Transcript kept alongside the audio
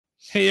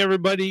Hey,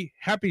 everybody.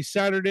 Happy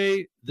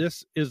Saturday.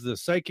 This is the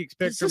Psychic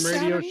Spectrum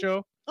Radio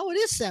Show. Oh, it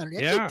is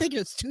Saturday. I keep thinking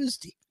it's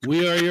Tuesday.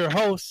 We are your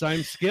hosts.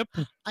 I'm Skip.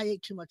 I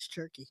ate too much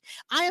turkey.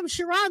 I am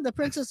Sha'ron, the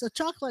Princess of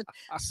Chocolate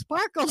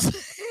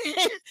Sparkles.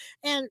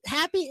 And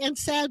happy and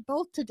sad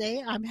both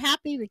today. I'm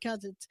happy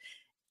because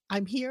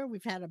I'm here.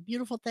 We've had a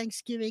beautiful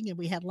Thanksgiving and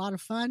we had a lot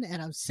of fun. And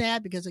I'm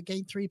sad because I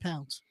gained 3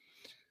 pounds.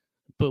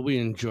 But we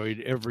enjoyed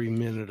every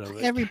minute of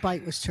it. Every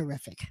bite was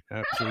terrific.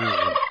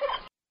 Absolutely.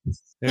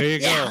 There you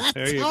go.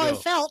 That's how I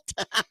felt.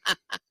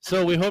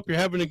 So we hope you're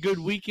having a good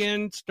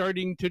weekend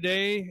starting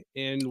today,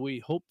 and we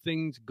hope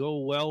things go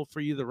well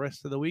for you the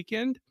rest of the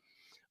weekend.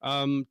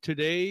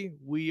 Today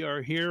we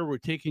are here. We're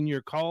taking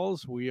your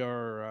calls. We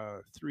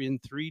are 3 in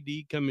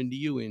 3D coming to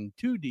you in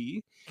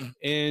 2D.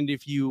 And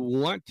if you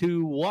want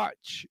to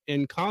watch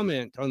and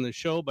comment on the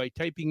show by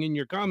typing in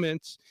your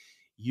comments,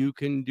 you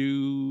can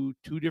do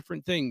 2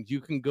 different things.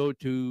 You can go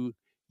to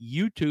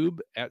YouTube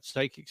at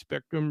Psychic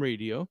Spectrum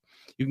Radio.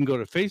 You can go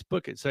to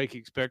Facebook at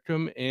Psychic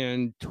Spectrum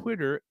and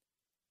Twitter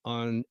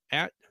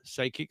at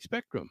Psychic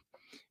Spectrum.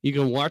 You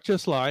can watch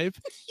us live.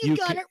 You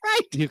got it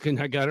right.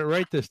 I got it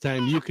right this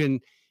time. You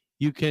can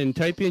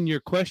type in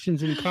your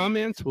questions and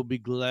comments. We'll be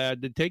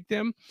glad to take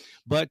them.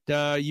 But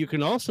you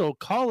can also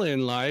call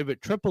in live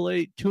at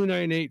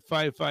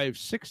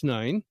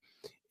 888-298-5569.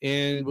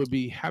 And we'll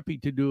be happy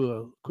to do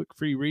a quick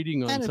free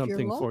reading on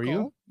something for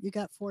you. You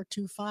got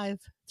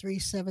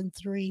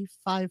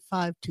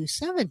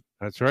 425-373-5527.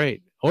 That's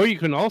right. Or you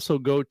can also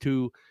go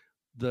to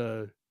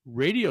the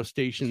radio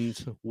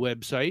station's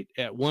website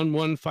at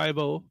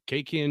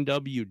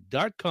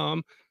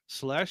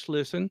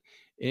 1150kknw.com/listen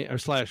or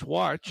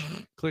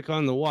 /watch. Click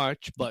on the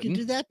watch button. You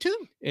can do that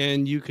too.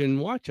 And you can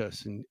watch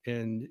us.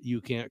 And you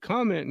can't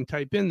comment and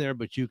type in there,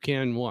 but you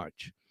can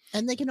watch.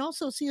 And they can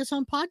also see us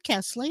on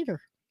podcasts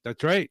later.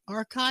 That's right.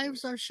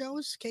 Archives our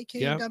shows,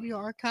 KKNW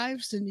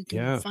Archives, and you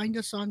can find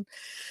us on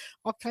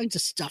all kinds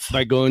of stuff.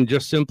 By going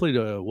just simply to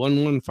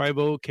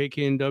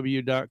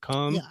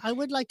 1150kknw.com. Yeah, I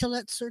would like to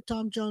let Sir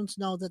Tom Jones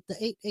know that the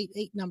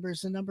 888 number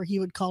is the number he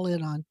would call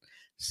in on.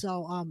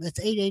 So it's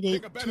 888.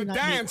 Take a better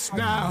dance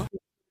now.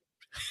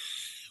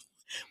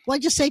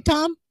 What'd you say,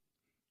 Tom?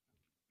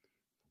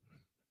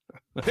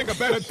 Take a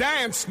better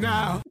dance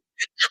now.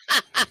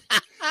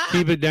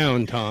 Keep it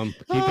down, Tom.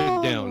 Keep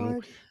it down.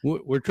 Lord.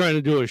 We're trying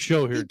to do a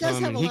show here,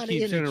 Tom, and he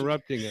keeps energy.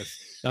 interrupting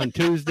us on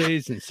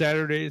Tuesdays and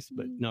Saturdays.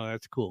 But no,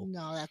 that's cool.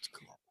 No, that's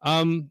cool.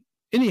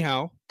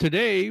 Anyhow,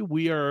 today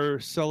we are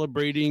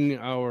celebrating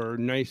our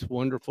nice,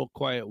 wonderful,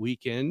 quiet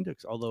weekend,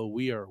 although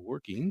we are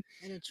working.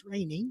 And it's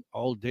raining.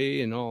 All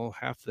day and all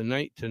half the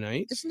night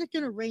tonight. Isn't it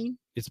going to rain?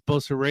 It's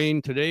supposed to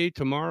rain today,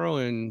 tomorrow,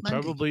 and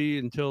Monday. Probably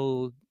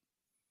until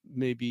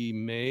maybe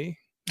May.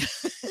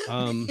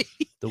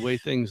 The way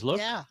things look.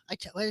 Yeah,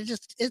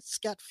 it's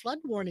got flood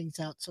warnings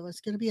out, so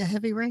it's going to be a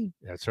heavy rain.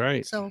 That's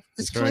right. So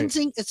it's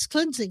cleansing. Right. It's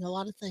cleansing a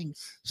lot of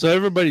things. So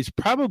everybody's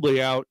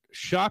probably out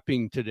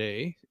shopping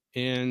today,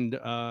 and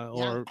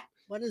or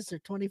what is there?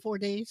 24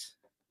 days.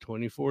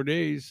 24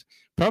 days.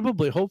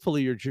 Probably,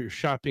 hopefully, you're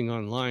shopping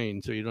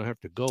online, so you don't have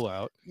to go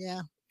out.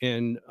 Yeah.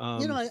 And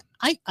I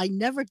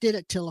never did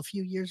it till a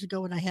few years ago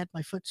when I had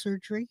my foot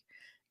surgery,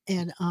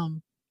 and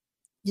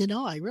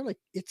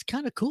it's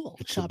kind of cool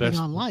shopping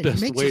online.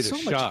 It makes it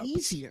so much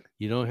easier.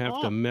 You don't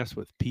have to mess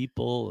with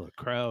people,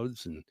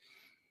 crowds, and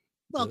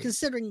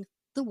considering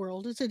the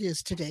world as it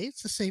is today,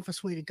 it's the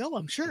safest way to go,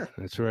 I'm sure.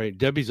 That's right.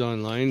 Debbie's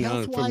online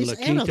from La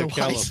Quinta,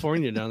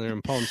 California, down there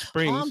in Palm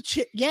Springs.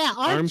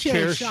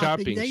 Armchair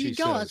shopping. There you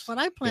go. Says. That's what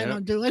I plan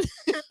on doing.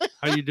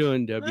 How you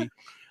doing, Debbie?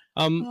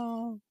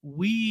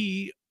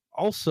 We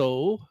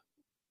also,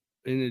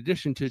 in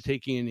addition to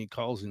taking any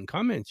calls and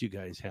comments you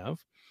guys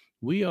have,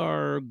 we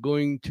are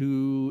going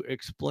to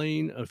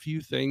explain a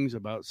few things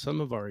about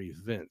some of our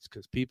events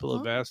because people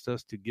have asked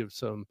us to give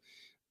some,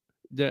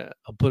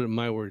 I'll put it in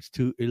my words,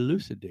 to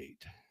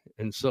elucidate.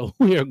 And so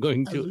we are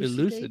going to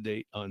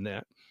elucidate on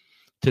that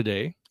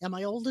today. Am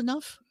I old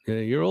enough? Yeah,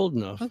 you're old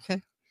enough.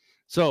 Okay.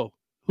 So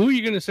who are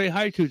you going to say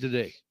hi to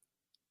today?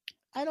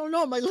 I don't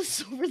know. My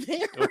list's over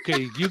there.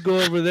 Okay, you go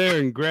over there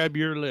and grab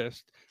your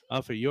list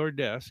off of your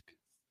desk.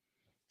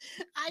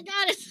 I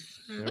got it.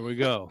 There we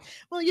go.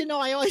 Well,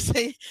 I always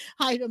say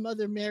hi to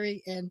Mother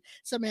Mary and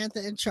Samantha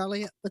and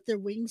Charlie with their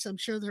wings. I'm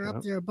sure they're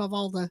up there above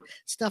all the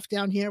stuff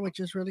down here, which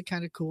is really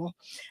kind of cool.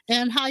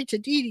 And hi to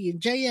Dee Dee and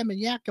JM and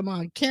Yakima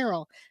and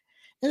Carol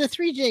and the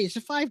 3Js,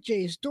 the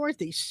 5Js,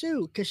 Dorothy,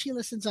 Sue, because she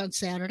listens on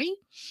Saturday.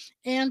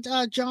 And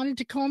John in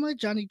Tacoma,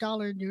 Johnny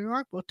Dollar in New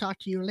York. We'll talk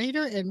to you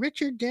later. And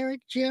Richard,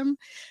 Derek, Jim,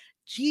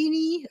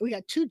 Jeannie. We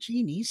got 2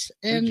 Jeannies.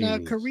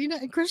 And Karina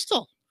and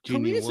Crystal.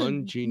 Jeannie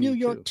 1, Jeannie New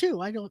York 2. too.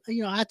 I don't,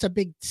 that's a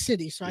big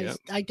city, so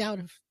I doubt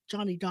if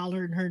Johnny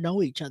Dollar and her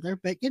know each other,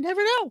 but you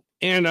never know.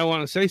 And I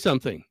want to say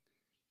something.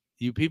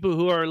 You people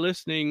who are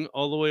listening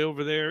all the way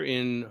over there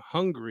in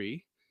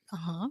Hungary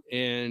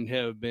and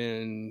have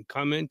been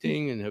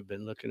commenting and have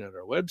been looking at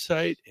our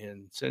website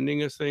and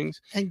sending us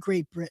things. And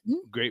Great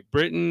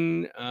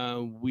Britain.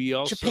 We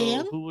also,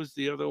 Japan. Who was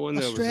the other one?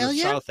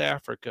 Australia? That was South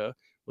Africa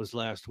was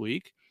last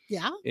week.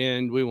 Yeah.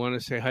 And we want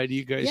to say hi to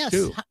you guys Yes.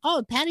 too.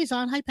 Oh, Patty's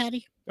on. Hi,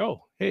 Patty.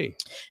 Oh, hey.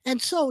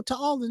 And so to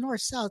all the north,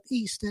 south,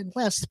 east, and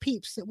west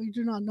peeps that we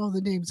do not know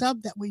the names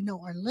of, that we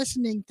know are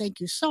listening, thank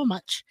you so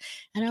much.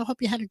 And I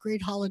hope you had a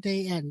great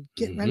holiday and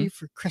get ready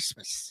for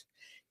Christmas.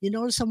 You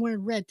notice I'm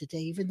wearing red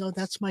today, even though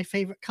that's my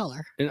favorite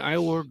color. And I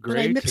wore gray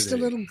But I mixed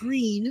today. a little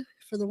green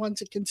for the ones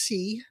that can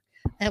see.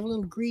 I have a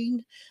little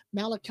green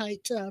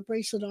malachite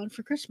bracelet on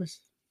for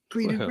Christmas.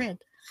 Green and red.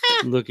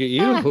 Look at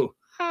you.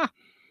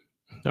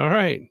 All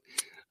right.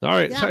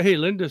 Yeah. So, hey,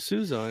 Linda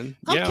Sue's on.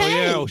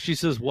 Okay. Yeah. She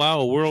says,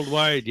 wow,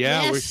 worldwide.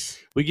 Yeah. Yes.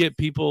 We get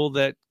people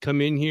that come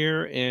in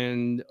here,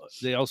 and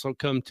they also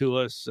come to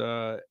us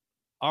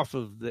off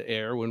of the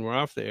air when we're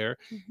off the air,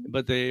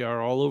 but they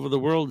are all over the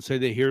world and say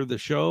they hear the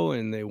show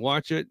and they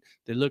watch it.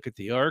 They look at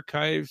the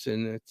archives,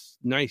 and it's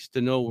nice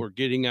to know we're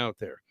getting out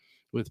there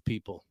with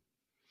people.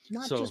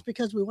 Not just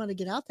because we want to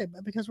get out there,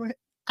 but because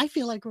I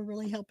feel like we're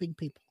really helping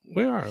people.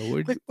 We are.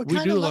 We kind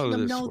do of a lot letting of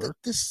them this know work. that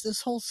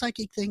this whole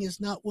psychic thing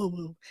is not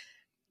woo-woo.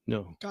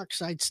 No. Dark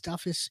side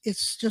stuff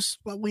it's just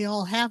what we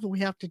all have, and we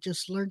have to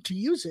just learn to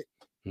use it.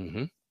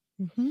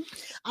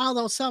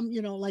 Although some,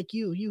 like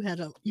you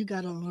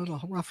got a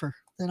little rougher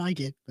than I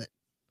did, but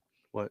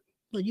what?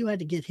 Well, you had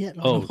to get hit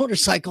on a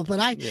motorcycle,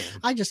 but Yeah.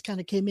 I just kind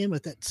of came in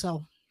with it.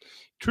 So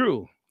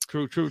True.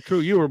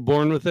 You were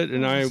born with it,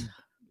 and I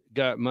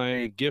got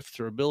my gifts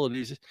or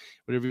abilities,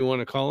 whatever you want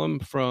to call them,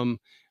 from.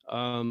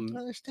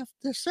 Well,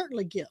 there's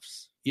certainly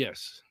gifts.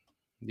 Yes.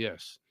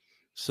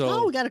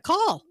 So we got a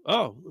call.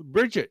 Oh,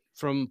 Bridget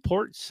from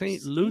Port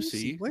St.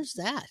 Lucie. Where's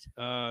that?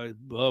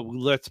 Well,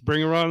 let's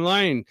bring her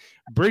online.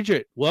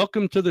 Bridget,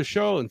 welcome to the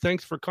show, and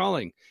thanks for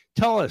calling.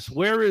 Tell us,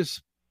 where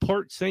is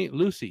Port St.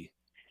 Lucie?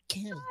 Hi,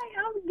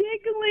 I'm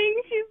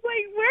giggling. She's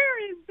like,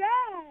 where is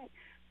that?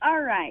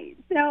 All right.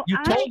 So you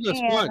told us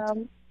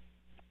once.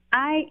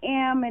 I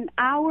am an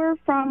hour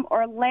from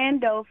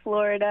Orlando,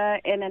 Florida,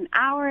 and an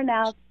hour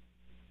now,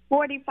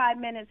 45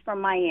 minutes from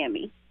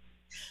Miami.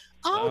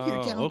 Oh,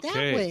 you're down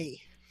that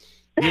way.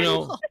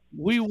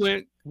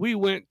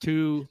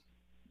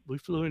 We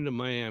flew into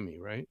Miami,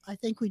 right? I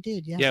think we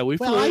did, yeah. Yeah, we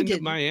flew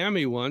into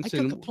Miami once. I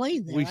took a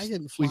plane there. I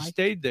didn't fly. We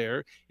stayed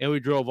there, and we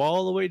drove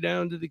all the way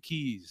down to the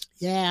Keys.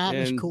 Yeah, that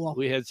was cool.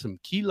 We had some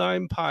key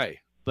lime pie.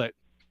 But,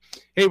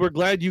 hey, we're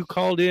glad you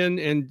called in,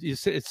 and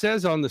it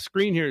says on the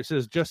screen here, it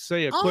says, just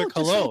say a quick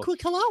hello. Say a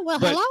quick hello. Well,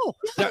 but hello.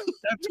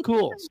 That's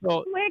cool.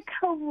 So, quick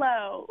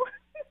hello.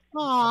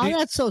 Oh,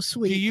 that's so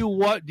sweet.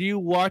 Do you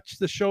watch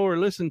the show or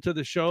listen to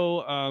the show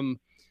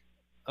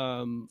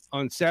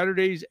on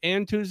Saturdays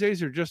and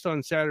Tuesdays, or just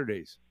on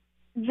Saturdays?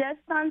 Just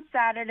on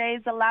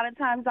Saturdays. A lot of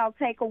times I'll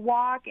take a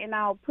walk and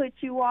I'll put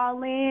you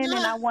all in,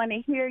 and I want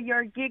to hear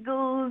your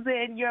giggles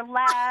and your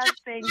laughs,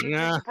 and you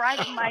just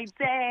brighten my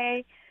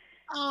day.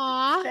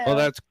 Aw. Oh,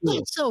 that's cool.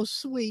 That's so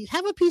sweet.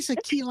 Have a piece of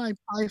key lime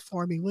pie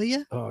for me, will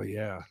you? Oh,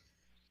 yeah.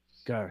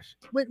 Gosh.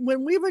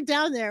 When we were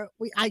down there,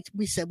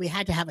 we said we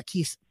had to have a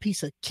piece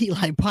of key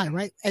lime pie,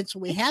 right? And so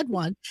we had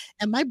one,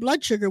 and my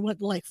blood sugar went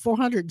to like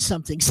 400 and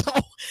something.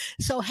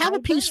 So have a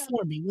piece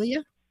for me, will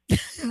you?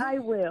 I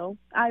will.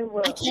 I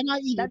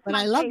cannot eat That's it, but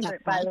my I love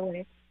favorite, that. by the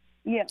way.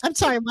 Yeah. I'm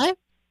sorry, what?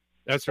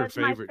 That's her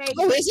favorite.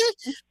 Oh, is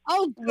it?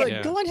 Oh, good.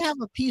 Yeah. Go and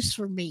have a piece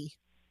for me.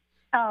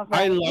 Oh,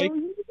 right.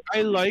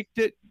 I liked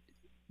it,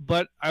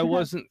 but I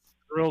wasn't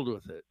thrilled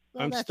with it.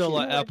 Well, I'm that's still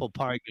an good. apple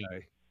pie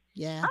guy.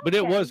 Yeah. But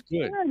it was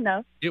good. Fair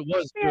enough. It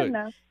was Fair good.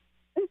 enough.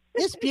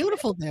 It's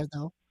beautiful there,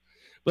 though.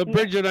 But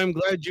Bridget, I'm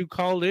glad you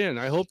called in.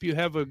 I hope you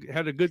had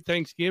a good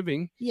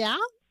Thanksgiving. Yeah.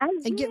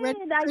 Get ready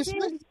for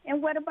Christmas. Did.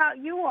 And what about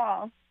you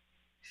all?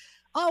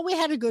 Oh, we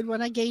had a good one.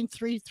 I gained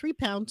 3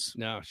 pounds.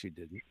 No, she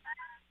didn't.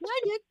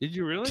 I did. Did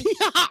you really?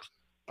 Yeah.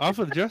 Off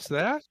of just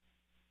that?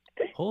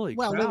 Holy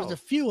well, cow. there was a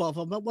few of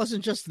them. It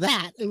wasn't just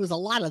that. It was a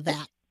lot of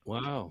that.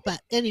 Wow.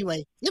 But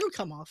anyway, it'll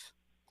come off.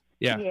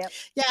 Yeah.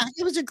 Yeah,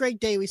 it was a great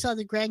day. We saw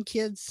the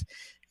grandkids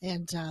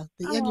and the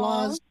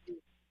in-laws.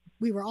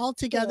 We were all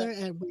together,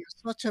 and we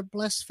are such a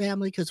blessed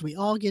family because we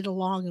all get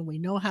along and we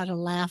know how to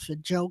laugh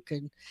and joke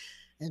and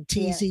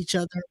tease each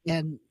other,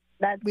 and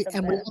we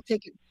all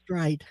take it in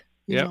stride.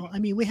 You know, I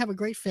mean, we have a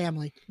great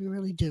family. We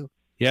really do.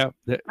 Yeah.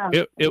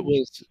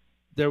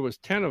 There was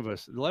 10 of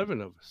us,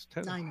 11 of us,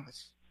 9 of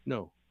us.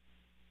 No.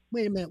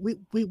 Wait a minute.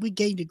 We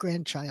gained a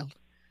grandchild.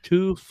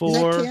 2, 4,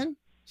 Is that 10?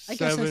 I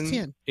guess 7, that's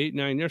 10. 8,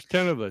 9. There's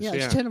 10 of us. Yeah,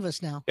 it's 10 of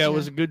us now. Yeah, it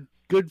was a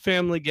good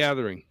family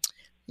gathering.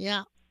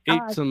 Yeah.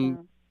 Ate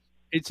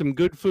some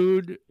good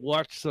food,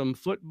 watched some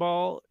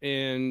football,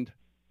 and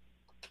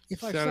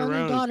if our sat son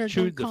around and daughter and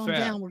chewed don't calm the fat.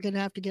 down, we're going to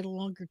have to get a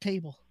longer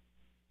table.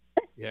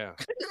 Yeah,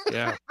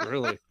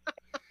 really.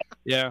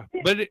 Yeah,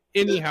 but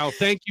anyhow,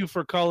 thank you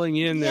for calling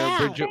in there,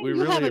 Bridget. We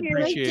really appreciate it.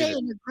 Have a great day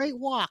and a great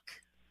walk.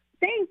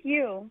 Thank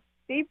you.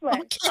 Be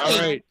blessed. Okay. All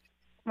right.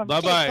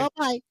 Bye-bye.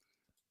 Bye-bye.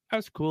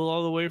 That's cool,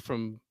 all the way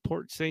from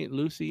Port St.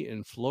 Lucie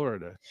in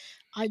Florida.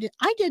 I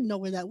didn't know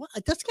where that was.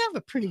 That's kind of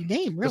a pretty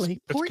name, really.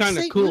 It's kind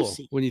of cool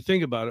when you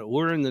think about it.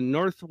 We're in the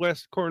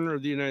northwest corner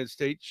of the United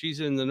States.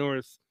 She's in the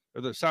north or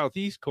the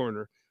southeast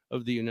corner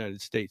of the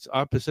United States.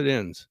 Opposite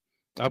ends,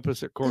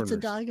 opposite corners. It's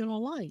a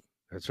diagonal line.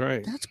 That's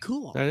right. That's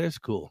cool. That is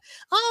cool.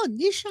 Oh,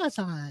 Nisha's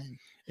on.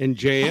 And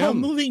JM.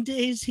 Moving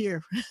days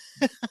here.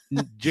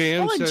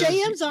 JM and says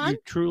JM's on. you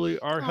truly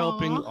are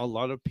helping Aw. a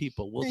lot of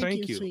people. Well, Thank thank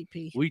you, you. Sweet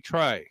Pea. We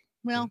try.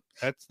 Well,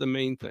 that's the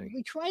main thing.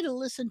 We try to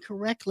listen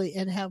correctly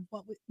and have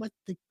what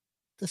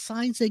the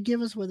signs they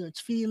give us, whether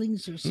it's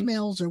feelings or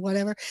smells or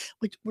whatever,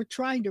 which we're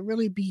trying to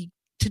really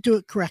to do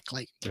it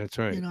correctly. That's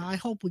right. You know, I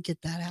hope we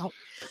get that out.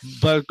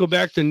 But go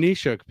back to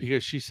Nisha,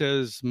 because she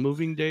says,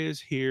 moving day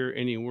is here.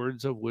 Any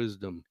words of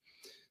wisdom?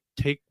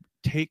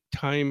 Take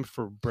time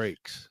for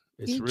breaks.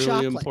 It's Eat really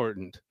chocolate.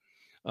 important.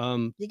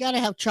 You got to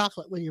have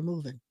chocolate when you're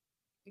moving.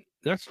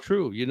 That's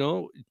true. You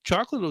know,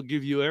 chocolate will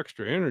give you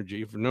extra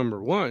energy for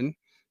number one.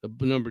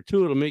 Number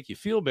two, it'll make you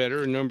feel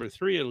better. And number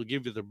three, it'll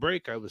give you the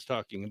break I was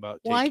talking about.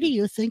 Why do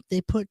you think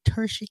they put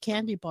Hershey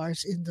candy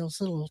bars in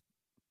those little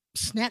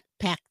snack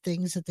pack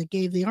things that they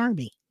gave the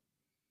Army?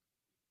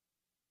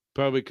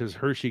 Probably because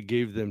Hershey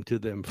gave them to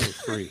them for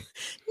free.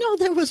 No,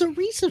 there was a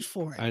reason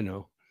for it. I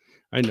know.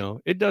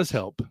 It does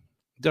help.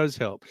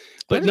 But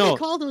what do no. they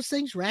call those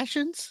things?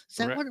 Rations? Is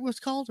that what it was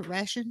called? A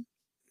ration?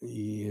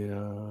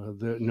 Yeah.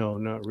 No,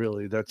 not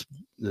really. That's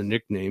the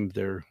nickname.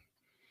 They're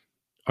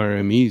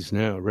RMEs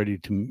now. Ready.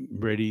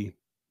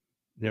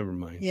 Never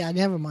mind. Yeah,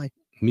 never mind.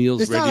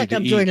 Meals it's ready not like to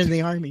I'm eat. joining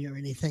the Army or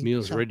anything.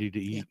 Meals ready to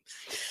eat. Yeah.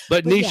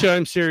 But Nisha,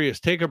 I'm serious.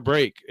 Take a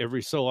break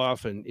every so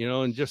often,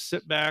 and just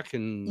sit back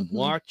and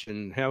watch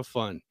and have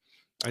fun.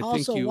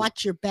 Also,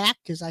 watch your back,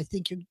 because I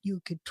think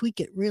you could tweak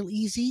it real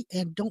easy,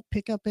 and don't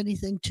pick up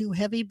anything too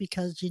heavy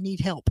because you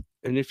need help.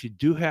 And if you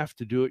do have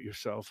to do it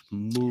yourself,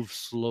 move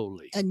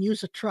slowly. And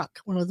use a truck,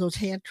 one of those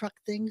hand truck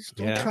things.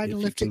 Don't try to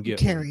lift it and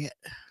carry it.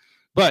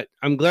 But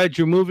I'm glad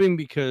you're moving,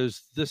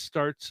 because this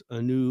starts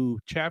a new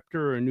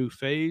chapter, a new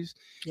phase.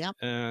 Yep.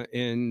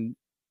 And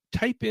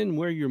type in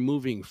where you're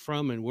moving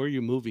from and where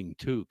you're moving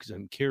to, because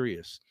I'm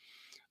curious.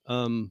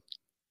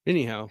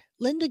 Anyhow.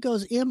 Linda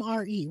goes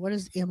MRE. What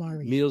is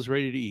MRE? Meals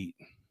ready to eat.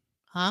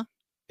 Huh?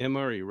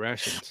 MRE,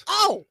 rations.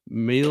 Oh!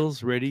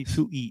 Meals ready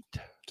to eat.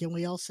 Can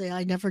we all say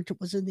I never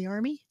was in the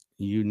Army?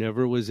 You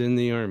never was in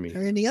the Army.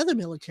 Or any other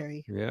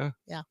military. Yeah.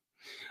 Yeah.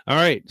 All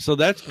right. So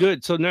that's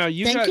good. So now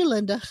Thank you,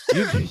 Linda.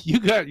 you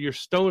got your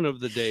stone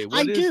of the day.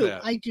 What is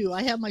that? I do.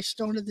 I have my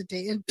stone of the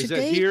day. And is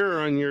today, that here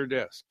or on your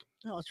desk?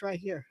 No, it's right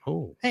here.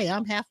 Oh. Hey,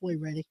 I'm halfway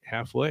ready.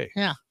 Halfway.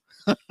 Yeah.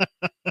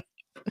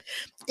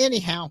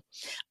 Anyhow,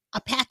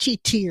 Apache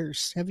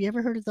tears. Have you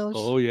ever heard of those?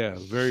 Oh, yeah.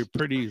 Very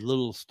pretty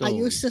little stone. I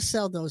used to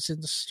sell those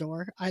in the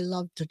store. I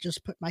loved to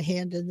just put my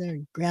hand in there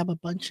and grab a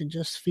bunch and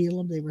just feel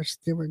them. They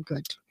were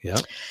good. Yeah.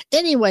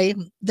 Anyway,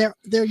 they're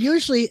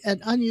usually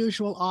an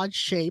unusual odd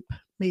shape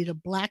made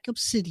of black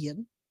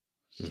obsidian.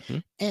 Mm-hmm.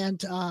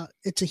 And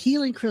it's a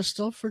healing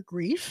crystal for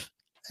grief.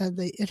 And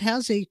it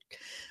has a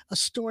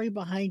story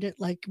behind it,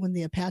 like when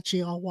the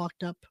Apache all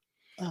walked up.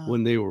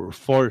 When they were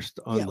forced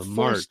on the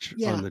march,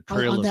 on the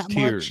Trail of that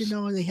Tears.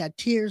 March, they had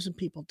tears and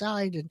people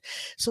died. And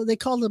so they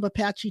called them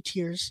Apache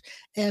tears.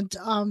 And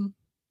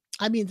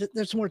I mean,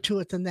 there's more to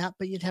it than that,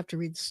 but you'd have to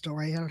read the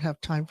story. I don't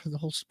have time for the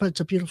whole, but it's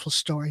a beautiful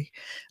story.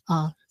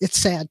 It's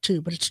sad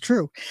too, but it's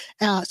true.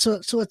 So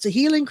it's a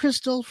healing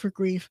crystal for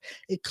grief.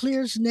 It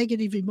clears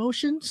negative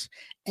emotions,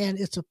 and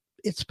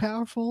it's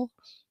powerful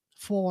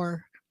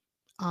for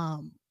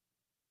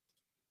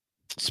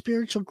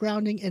spiritual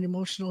grounding and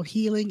emotional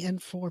healing,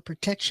 and for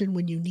protection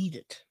when you need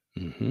it.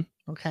 Mm-hmm.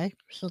 Okay.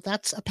 So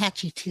that's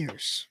Apache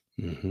tears.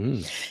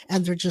 Mm-hmm.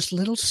 And they're just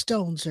little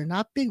stones. They're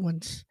not big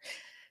ones.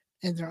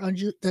 And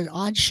they're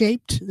odd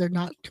shaped. They're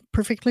not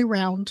perfectly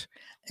round.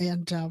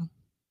 And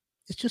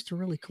it's just a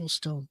really cool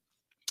stone.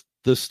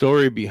 The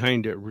story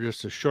behind it,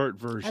 just a short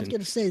version. I was going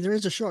to say there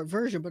is a short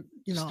version, but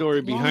the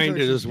story behind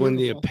it is when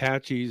the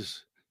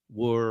Apaches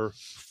were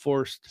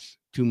forced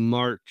to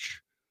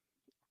march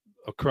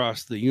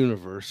across the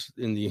universe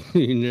in the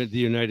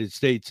United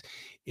States.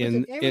 Was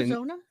it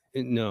Arizona?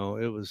 No,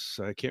 it was,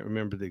 I can't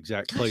remember the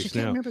exact place I can't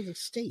now. remember the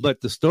state. But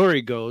the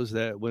story goes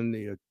that when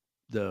the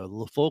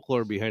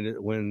folklore behind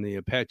it, when the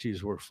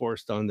Apaches were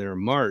forced on their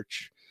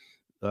march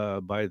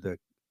by the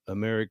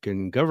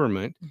American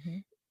government, mm-hmm.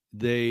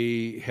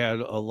 they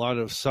had a lot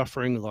of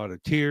suffering, a lot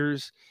of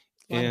tears.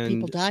 A lot of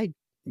people died.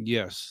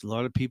 Yes, a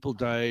lot of people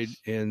died,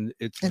 and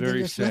it's very sad. And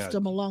they just left sad.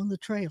 them along the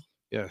trail.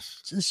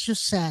 Yes, it's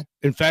just sad.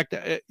 In fact,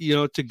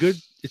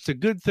 it's a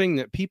good thing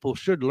that people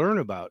should learn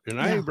about, and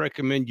I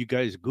recommend you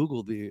guys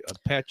Google the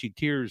Apache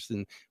tears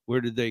and where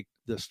did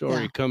the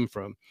story come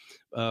from.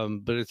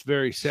 But it's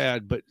very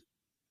sad. But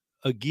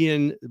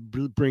again,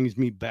 brings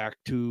me back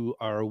to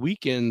our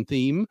weekend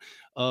theme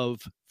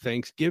of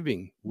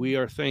Thanksgiving. We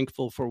are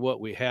thankful for what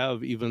we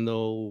have, even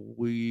though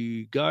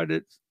we got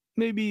it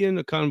maybe in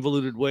a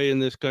convoluted way in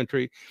this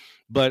country,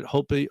 but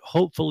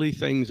hopefully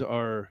things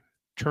are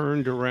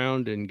turned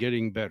around and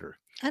getting better.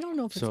 I don't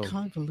know if it's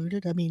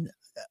convoluted. I mean,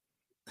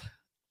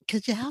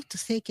 because you have to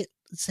take it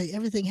and say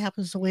everything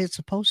happens the way it's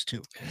supposed to.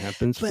 It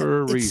happens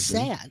for a reason. It's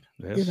sad.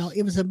 Yes.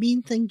 It was a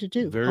mean thing to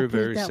do. Very,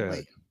 very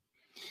sad.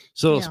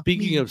 So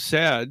speaking of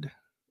sad,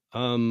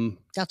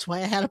 That's why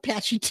I had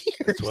Apache tears.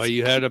 That's why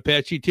you had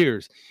Apache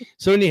tears.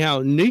 So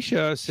anyhow,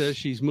 Nisha says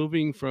she's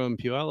moving from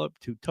Puyallup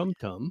to Tum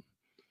Tum.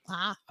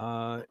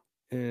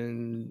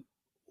 And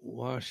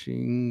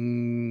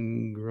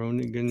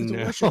Groningen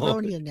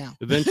now.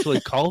 Eventually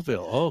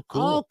Colville. Oh,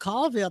 cool. Oh,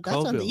 Colville.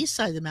 That's on the east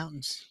side of the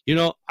mountains. You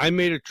know, I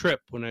made a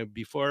trip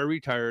before I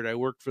retired. I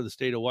worked for the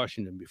state of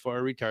Washington. Before I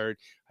retired,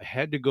 I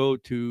had to go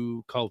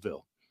to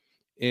Colville.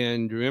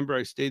 And remember,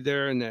 I stayed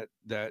there, and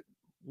that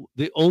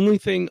the only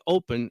thing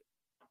open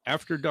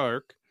after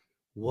dark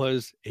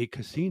was a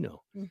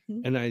casino.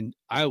 Mm-hmm. And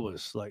I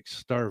was like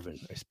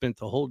starving. I spent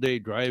the whole day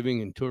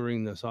driving and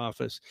touring this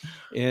office,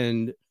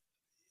 and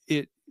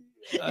it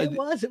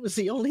was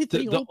the only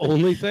thing the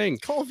only thing.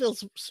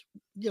 Colville's,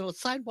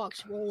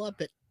 sidewalks roll up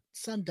at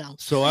sundown.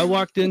 So I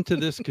walked into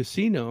this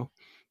casino,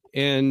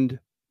 and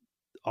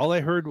all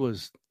I heard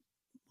was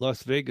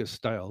Las Vegas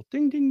style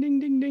ding ding ding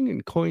ding ding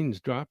and coins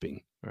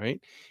dropping, right?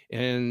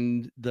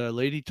 And the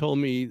lady told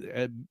me,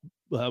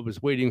 I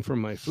was waiting for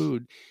my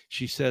food.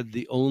 She said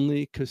the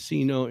only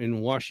casino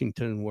in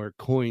Washington where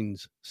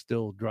coins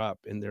still drop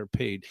and they're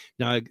paid.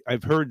 Now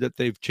I've heard that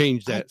they've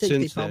changed that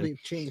since then. Probably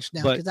changed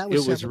now, but that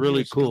was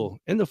really cool,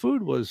 and the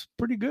food was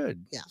pretty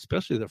good. Yeah,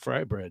 especially the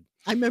fry bread.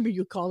 I remember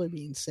you calling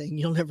me and saying,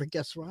 "You'll never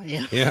guess where I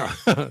am." Yeah,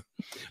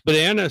 but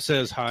Anna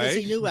says hi. Because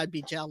he knew I'd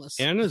be jealous.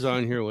 Anna's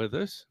on here with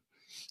us.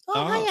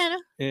 Oh, hi, Anna.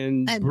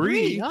 And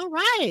Bree. All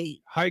right.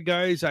 Hi,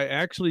 guys. I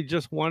actually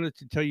just wanted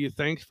to tell you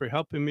thanks for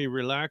helping me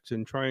relax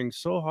and trying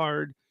so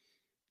hard.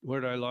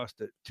 Where did I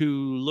lost it?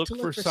 To look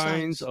for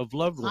signs of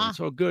loved ones.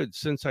 Oh, good.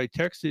 Since I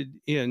texted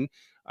in,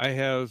 I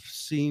have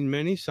seen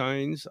many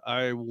signs.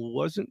 I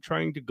wasn't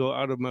trying to go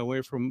out of my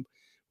way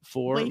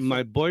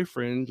my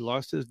boyfriend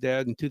lost his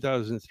dad in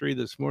 2003.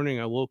 This morning,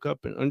 I woke up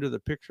and under the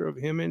picture of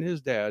him and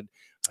his dad,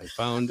 I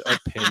found a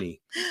penny.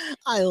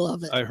 I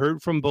love it. I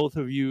heard from both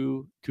of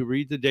you to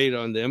read the date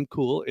on them.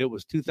 Cool. It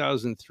was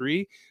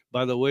 2003.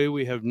 By the way,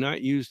 we have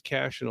not used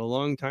cash in a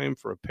long time.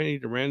 For a penny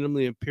to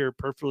randomly appear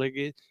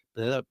perfectly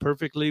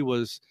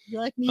was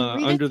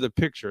under the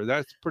picture.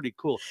 That's pretty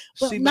cool.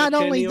 Well, see, not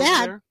only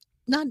that,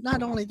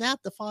 not only that,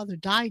 the father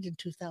died in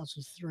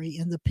 2003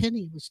 and the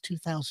penny was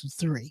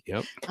 2003.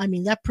 Yep. I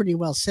mean, that pretty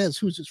well says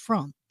who's it's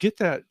from. Get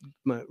that,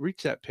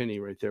 reach that penny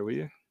right there, will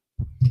you?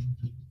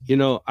 You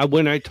know,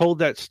 when I told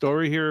that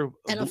story here,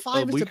 and a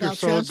 5 is about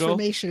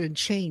transformation and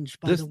change,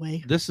 by the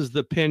way. This is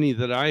the penny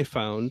that I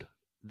found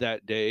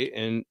that day,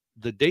 and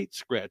the date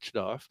scratched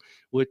off,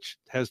 which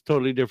has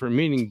totally different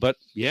meaning. But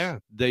yeah,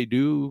 they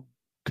do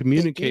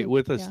communicate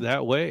with us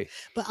that way.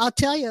 But I'll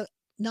tell you,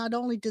 not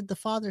only did the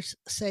father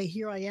say,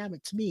 "Here I am,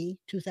 it's me,"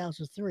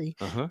 2003,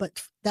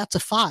 but that's a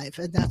 5,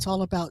 and that's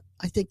all about.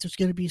 I think there's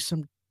going to be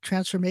some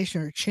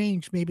transformation or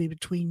change, maybe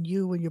between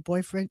you and your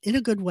boyfriend in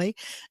a good way,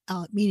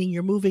 meaning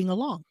you're moving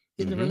along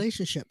in the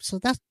relationship. So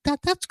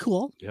that's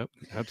cool. Yep,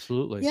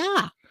 absolutely.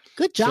 Yeah,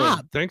 good job.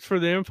 So, thanks for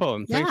the info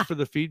and thanks for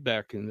the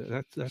feedback, and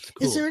that's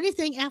cool. Is there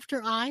anything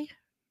after I?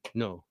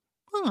 No.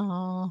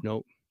 Oh.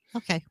 Nope.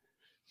 Okay.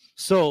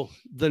 So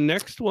the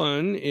next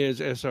one is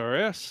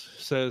SRS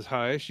says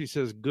hi. She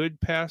says good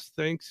post.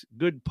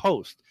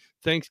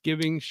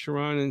 Thanksgiving,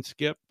 Sha'ron and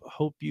Skip.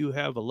 Hope you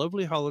have a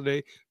lovely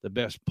holiday. The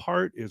best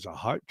part is a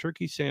hot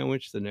turkey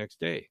sandwich the next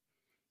day.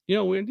 You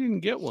know, we didn't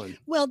get one.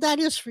 Well, that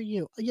is for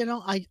you. You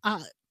know, I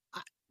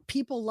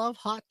people love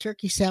hot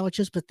turkey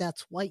sandwiches, but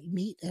that's white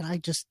meat, and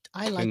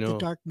I like the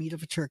dark meat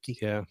of a turkey.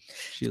 Yeah,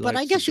 but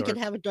I guess you could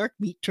have a dark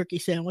meat turkey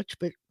sandwich,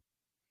 but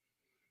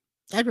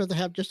I'd rather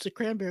have just the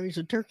cranberries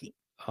and turkey.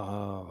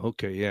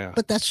 Okay, yeah.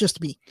 But that's just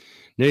me.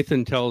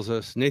 Nathan's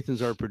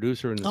our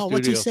producer in the studio.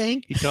 What's he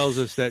saying? He tells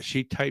us that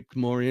she typed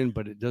more in,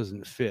 but it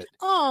doesn't fit.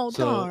 Oh,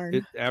 so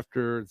darn.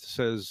 After it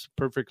says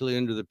perfectly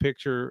into the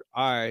picture,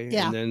 and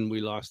then we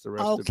lost the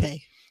rest of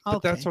it.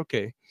 But that's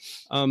okay.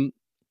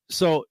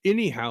 So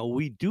anyhow,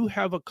 we do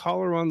have a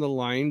caller on the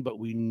line, but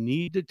we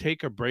need to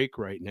take a break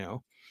right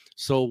now.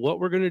 So what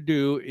we're going to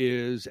do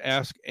is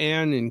ask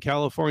Ann in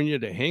California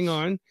to hang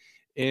on,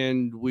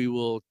 and we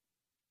will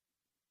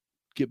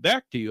get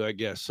back to you, I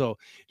guess. So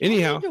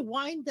anyhow, you need to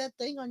wind that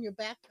thing on your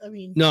back. I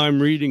mean, no,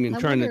 I'm reading and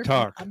trying to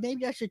talk.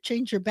 Maybe I should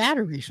change your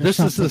batteries. This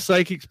is the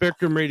Psychic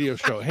Spectrum Radio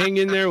Show. Hang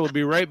in there. We'll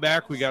be right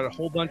back. We got a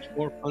whole bunch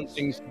more fun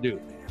things to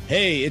do.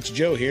 Hey, it's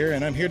Joe here,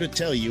 and I'm here to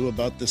tell you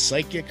about the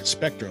Psychic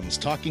Spectrum's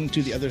Talking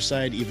to the Other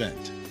Side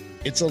event.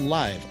 It's a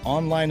live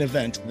online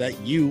event that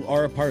you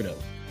are a part of.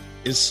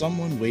 Is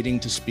someone waiting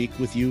to speak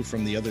with you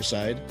from the other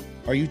side?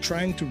 Are you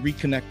trying to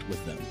reconnect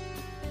with them?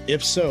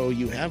 If so,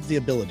 you have the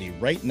ability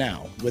right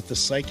now with the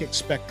Psychic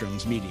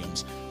Spectrum's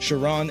mediums,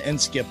 Sha'ron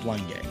and Skip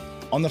Lungay.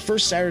 On the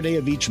first Saturday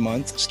of each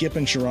month, Skip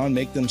and Sha'ron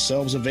make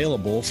themselves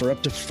available for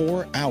up to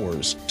 4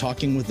 hours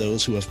talking with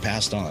those who have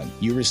passed on.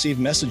 You receive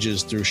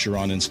messages through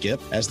Sha'ron and Skip,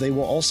 as they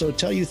will also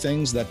tell you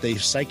things that they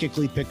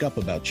psychically pick up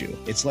about you.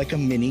 It's like a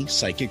mini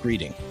psychic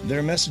reading.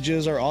 Their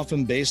messages are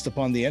often based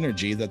upon the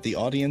energy that the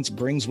audience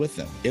brings with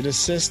them. It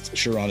assists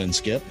Sha'ron and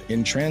Skip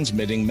in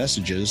transmitting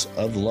messages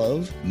of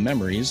love,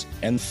 memories,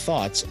 and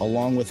thoughts,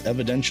 along with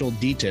evidential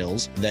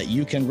details that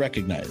you can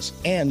recognize.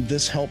 And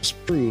this helps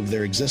prove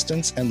their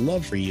existence and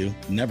love for you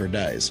never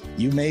dies.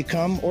 You may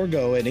come or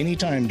go at any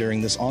time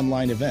during this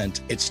online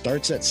event. It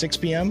starts at 6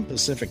 p.m.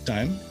 Pacific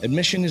time.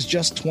 Admission is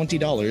just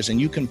 $20,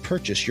 and you can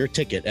purchase your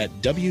ticket at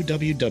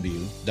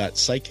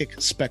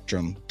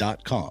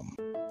www.psychicspectrum.com.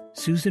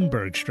 Susan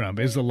Bergstrom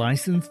is a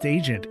licensed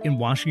agent in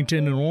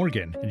Washington and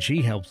Oregon, and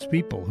she helps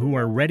people who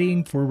are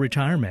readying for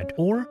retirement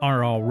or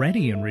are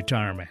already in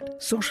retirement.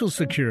 Social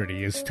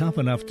Security is tough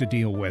enough to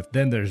deal with.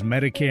 Then there's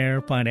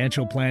Medicare,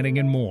 financial planning,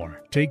 and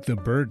more. Take the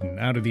burden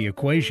out of the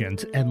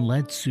equations and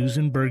let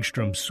Susan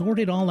Bergstrom sort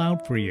it all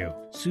out for you.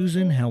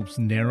 Susan helps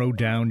narrow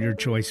down your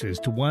choices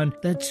to one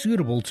that's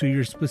suitable to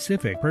your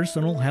specific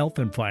personal health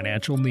and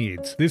financial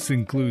needs. This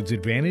includes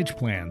Advantage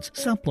plans,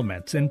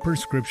 supplements, and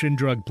prescription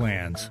drug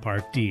plans.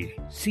 Part D.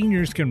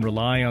 Seniors can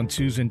rely on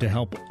Susan to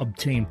help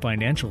obtain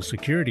financial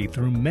security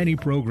through many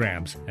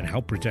programs and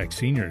help protect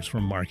seniors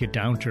from market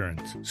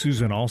downturns.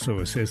 Susan also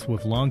assists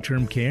with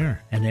long-term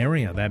care, an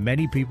area that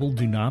many people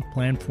do not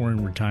plan for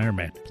in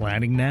retirement.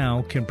 Planning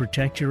now can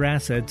protect your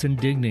assets and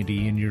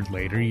dignity in your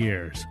later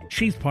years.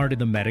 She's part of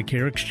the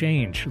Medicare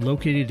Exchange,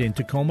 located in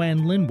Tacoma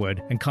and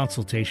Linwood, and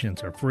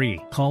consultations are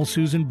free. Call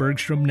Susan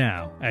Bergstrom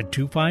now at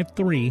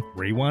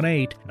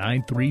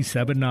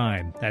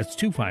 253-318-9379. That's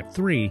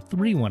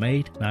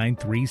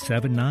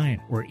 253-318-9379,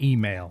 or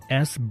email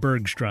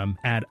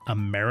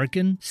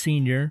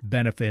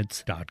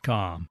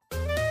sbergstrom@americanseniorbenefits.com.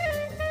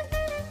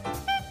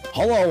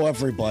 Hello,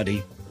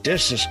 everybody.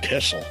 This is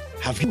Kissel.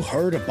 Have you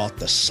heard about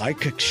the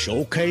Psychic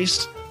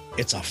Showcase?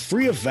 It's a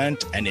free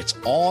event and it's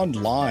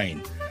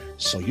online,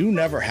 so you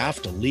never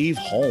have to leave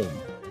home.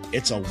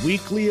 It's a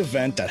weekly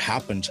event that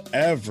happens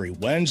every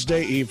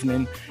Wednesday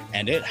evening,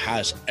 and it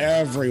has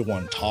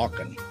everyone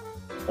talking.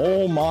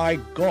 Oh my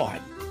God,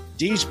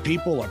 these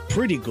people are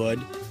pretty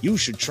good. You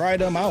should try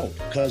them out,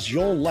 because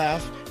you'll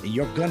laugh and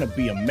you're going to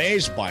be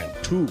amazed by them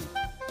too.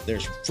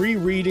 There's free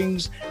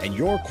readings and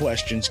your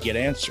questions get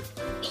answered.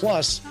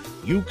 Plus,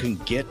 you can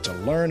get to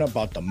learn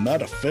about the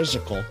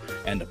metaphysical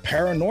and the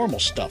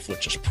paranormal stuff,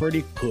 which is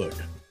pretty good.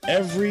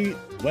 Every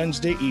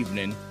Wednesday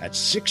evening at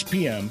 6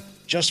 p.m.,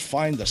 just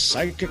find the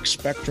Psychic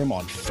Spectrum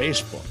on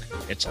Facebook.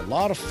 It's a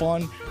lot of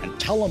fun, and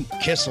tell them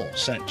Kissel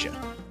sent you.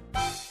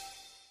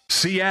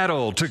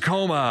 Seattle,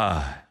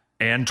 Tacoma,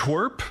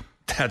 Antwerp?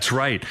 That's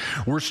right.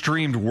 We're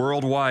streamed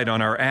worldwide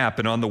on our app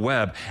and on the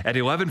web at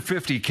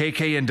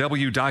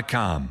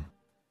 1150kknw.com.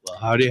 Well,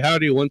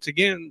 howdy. Once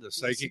again, the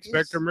Psychic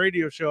Spectrum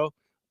Radio Show.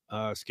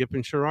 Skip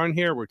and Sha'ron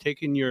here. We're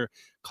taking your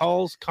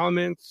calls,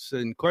 comments,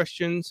 and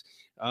questions.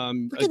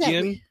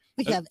 Again,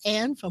 we have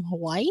Anne from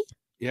Hawaii.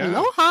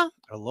 Yeah.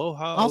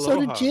 Aloha.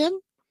 Also to Jen.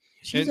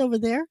 She's over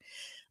there.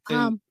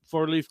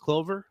 Four-leaf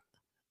clover.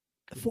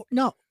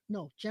 No,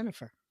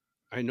 Jennifer.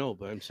 I know,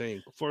 but I'm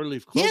saying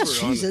four-leaf clover. Yes,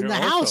 she's in the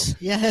house.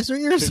 Yeah, has her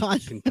ears on.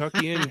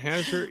 Kentuckian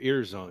has her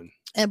ears on.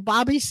 And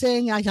Bobby's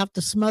saying I have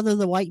to smother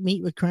the white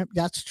meat with shrimp.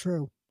 That's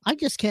true. I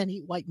just can't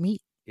eat white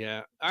meat.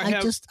 Yeah,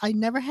 I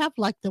never have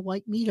liked the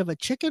white meat of a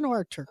chicken or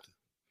a turkey.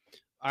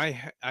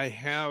 I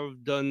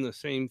have done the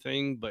same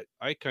thing, but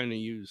I kind of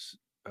use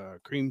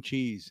cream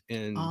cheese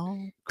and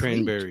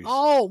cranberries.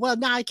 Well,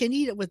 now I can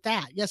eat it with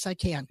that. Yes, I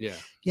can.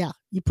 Yeah.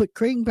 You put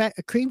cream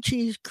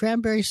cheese,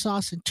 cranberry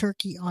sauce, and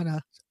turkey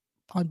on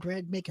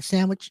bread. Make a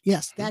sandwich.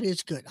 Yes, that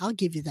is good. I'll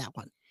give you that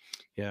one.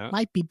 Yeah,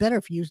 might be better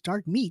if you use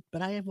dark meat,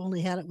 but I have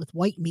only had it with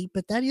white meat.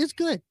 But that is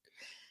good.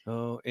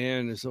 Oh,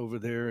 Anne is over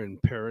there in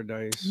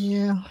paradise.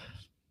 Yeah,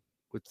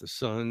 with the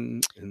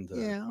sun and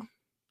the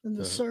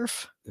the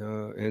surf.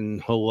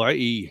 In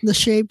Hawaii, the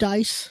shaved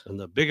ice and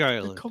the Big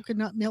Island, the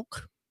coconut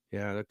milk.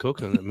 Yeah, the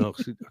coconut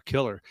milk's a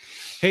killer.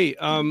 Hey,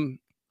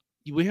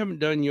 we haven't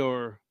done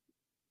your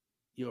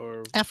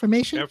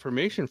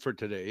affirmation for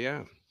today.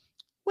 Yeah.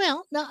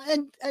 Well, now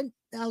and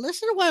now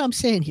listen to what I'm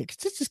saying here, because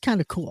this is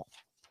kind of cool,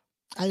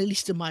 at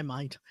least in my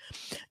mind.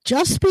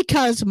 Just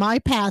because my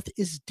path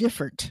is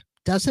different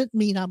doesn't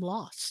mean I'm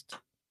lost.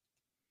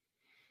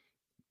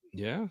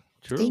 Yeah,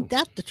 true. Ain't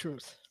that the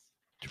truth?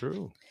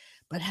 True.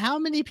 But how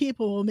many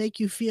people will make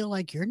you feel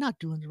like you're not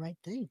doing the right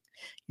thing?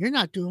 You're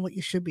not doing what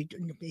you should be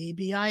doing.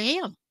 Maybe I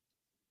am.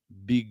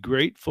 Be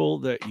grateful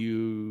that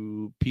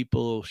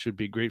people should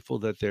be grateful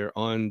that they're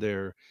on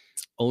their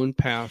own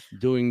path,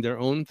 doing their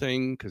own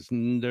thing, because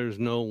there's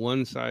no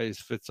one size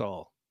fits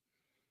all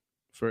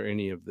for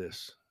any of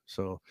this.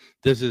 So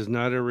this is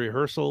not a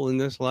rehearsal in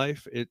this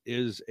life. It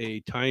is a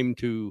time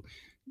to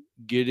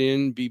get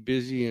in, be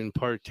busy, and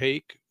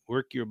partake.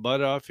 Work your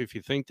butt off if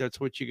you think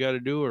that's what you got to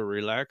do, or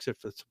relax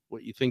if it's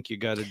what you think you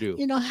got to do.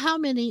 You know how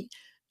many,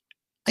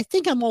 I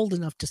think I'm old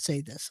enough to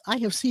say this. I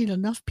have seen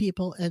enough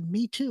people, and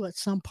me too at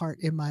some part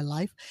in my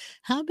life.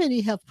 How many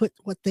have put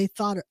what they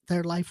thought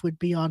their life would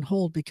be on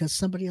hold because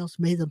somebody else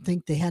made them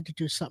think they had to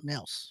do something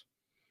else?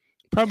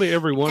 Probably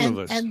every one of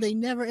us. And they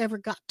never, ever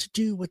got to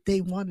do what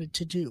they wanted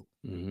to do.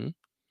 Mm-hmm.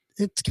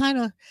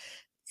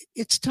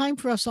 It's time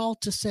for us all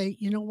to say,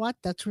 you know what?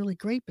 That's really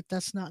great, but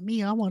that's not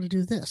me. I want to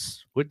do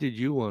this. What did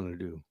you want to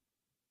do?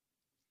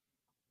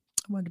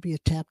 I wanted to be a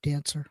tap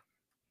dancer.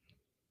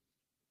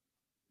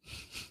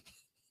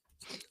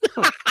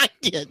 I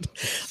did.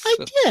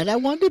 I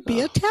wanted to be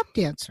a tap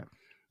dancer.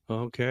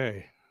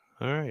 Okay.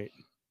 All right.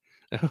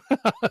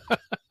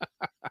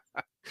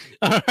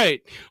 All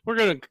right. We're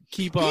going to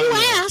keep on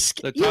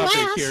the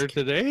topic here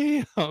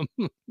today.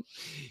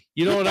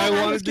 You know what I wanted to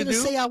do? I was going to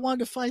say I wanted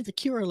to find the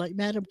cure like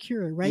Madame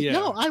Curie, right? Yeah.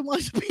 No, I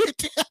wanted to be a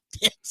tap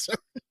dancer.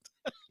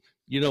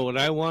 You know what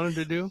I wanted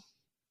to do?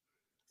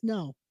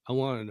 No. I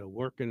wanted to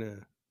work in a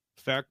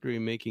factory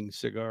making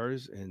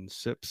cigars and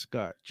sip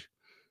scotch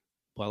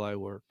while I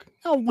work.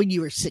 Oh, when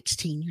you were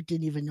 16, you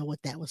didn't even know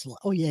what that was like.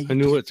 Oh, yeah. I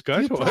knew what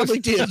scotch was. You probably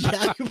did.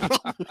 Yeah, you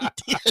probably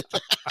did.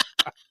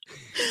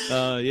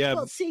 Yeah.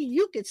 Well, see,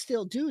 you could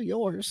still do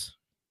yours.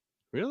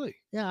 Really?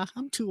 Yeah,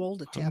 I'm too old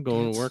to tap dance. I'm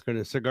going to work in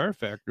a cigar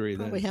factory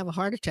then. Probably have a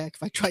heart attack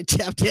if I tried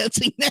tap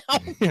dancing now.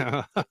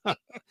 Yeah.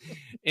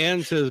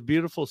 Ann says,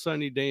 beautiful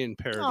sunny day in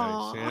paradise.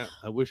 Aww. Yeah,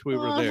 I wish we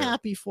were there. I'm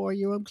happy for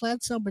you. I'm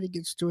glad somebody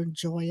gets to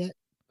enjoy it.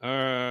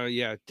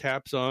 Yeah,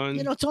 taps on.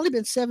 You know, it's only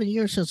been 7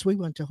 years since we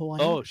went to Hawaii.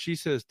 Oh, she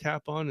says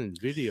tap on and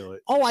video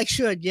it. Oh, I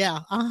should, yeah.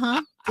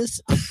 Uh-huh.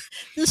 This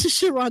is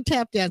Sha'ron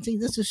tap dancing.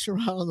 This is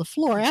Sha'ron on the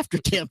floor after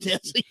tap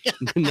dancing.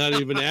 Not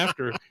even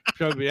after,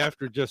 probably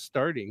after just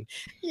starting.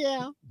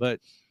 Yeah. But,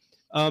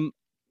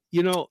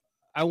 you know,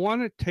 I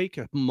want to take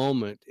a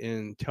moment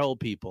and tell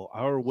people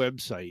our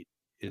website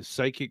is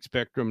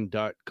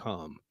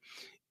psychicspectrum.com.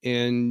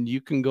 And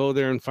you can go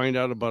there and find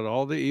out about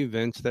all the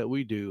events that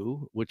we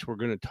do, which we're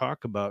going to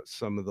talk about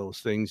some of those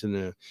things in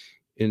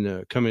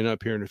the coming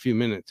up here in a few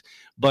minutes.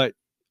 But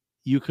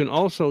you can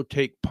also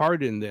take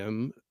part in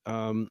them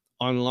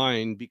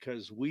online,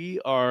 because we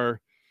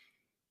are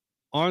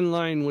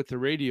online with the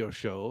radio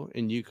show,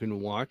 and you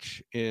can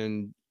watch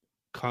and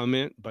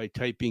comment by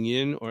typing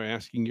in or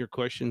asking your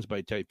questions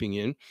by typing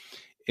in.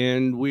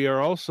 And we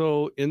are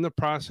also in the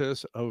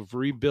process of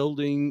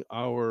rebuilding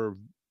our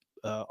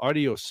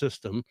audio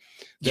system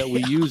that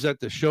we use at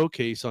the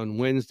showcase on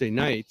Wednesday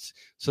nights,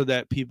 so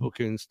that people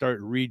can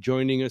start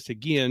rejoining us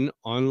again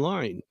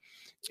online.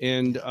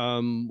 And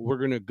we're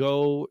going to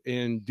go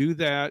and do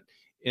that.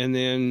 And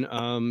then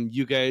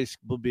you guys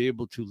will be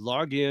able to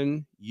log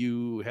in.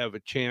 You have a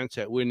chance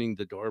at winning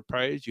the door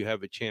prize. You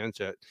have a chance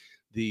at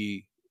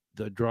the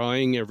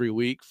drawing every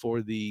week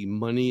for the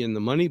money in the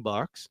money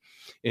box.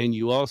 And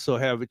you also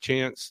have a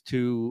chance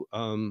to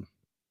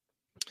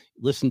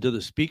listen to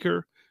the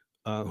speaker.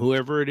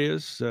 Whoever it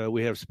is,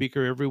 we have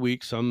speaker every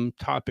week, some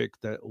topic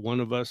that one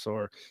of us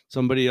or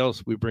somebody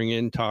else we bring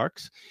in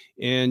talks,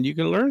 and you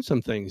can learn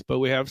some things, but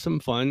we have some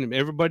fun.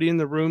 Everybody in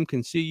the room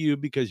can see you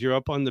because you're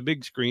up on the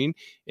big screen,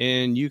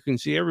 and you can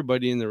see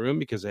everybody in the room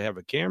because I have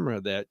a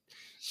camera that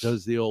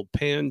does the old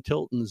pan,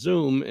 tilt, and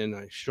zoom, and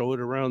I show it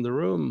around the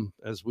room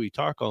as we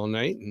talk all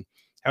night and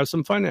have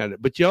some fun at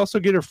it. But you also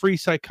get a free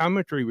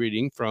psychometry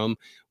reading from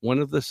one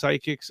of the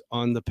psychics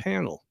on the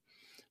panel.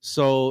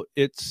 So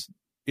it's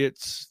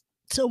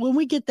so when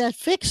we get that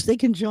fixed, they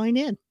can join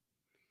in.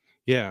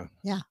 Yeah.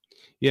 Yeah.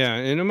 Yeah.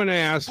 And I'm going to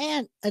ask.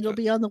 And it'll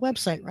be on the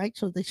website, right?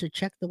 So they should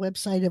check the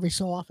website every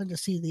so often to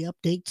see the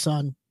updates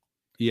on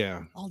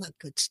all that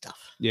good stuff.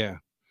 Yeah.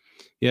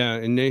 Yeah.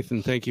 And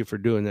Nathan, thank you for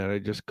doing that. I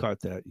just caught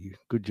that.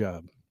 Good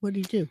job. What do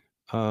you do?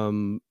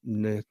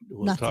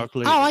 We'll talk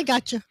later. Oh, I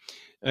got you.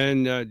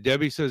 And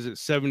Debbie says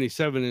it's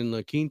 77 in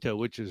La Quinta,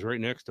 which is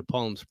right next to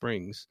Palm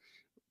Springs.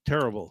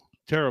 Terrible.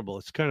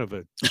 It's kind of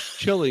a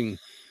chilling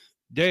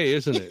day,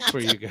 isn't it, for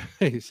you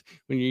guys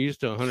when you're used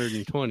to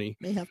 120?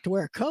 May have to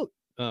wear a coat.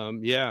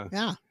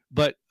 Yeah.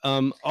 But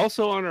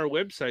also on our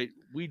website,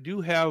 we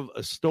do have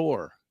a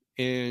store,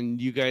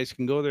 and you guys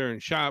can go there and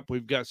shop.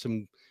 We've got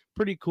some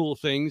pretty cool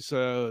things,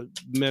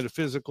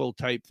 metaphysical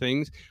type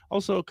things.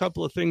 Also, a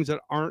couple of things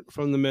that aren't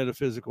from the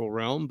metaphysical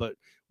realm, but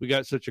we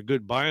got such a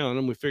good buy on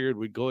them, we figured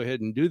we'd go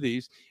ahead and do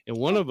these. And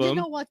one of them, you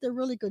know what? They're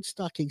really good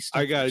stocking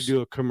stuffers. I got to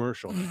do a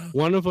commercial.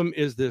 One of them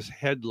is this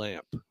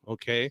headlamp.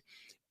 Okay.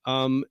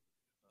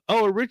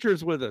 Oh,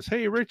 Richard's with us.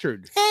 Hey,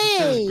 Richard.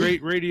 Hey.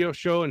 Great radio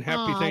show and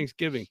happy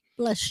Thanksgiving.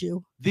 Bless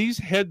you. These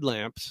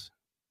headlamps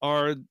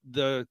are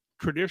the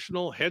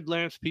traditional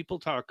headlamps people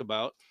talk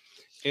about.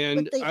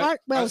 And but they aren't.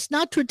 Well, it's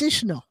not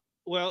traditional.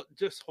 Well,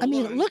 just hold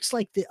on. It looks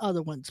like the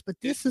other ones, but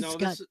it's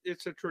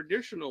a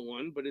traditional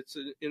one, but it's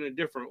in a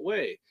different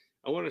way.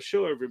 I want to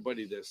show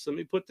everybody this. Let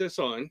me put this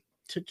on.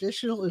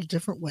 Traditional in a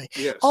different way.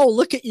 Yes. Oh,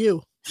 look at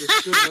you.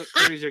 It's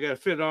crazy. I got to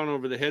fit on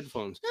over the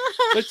headphones.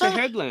 It's a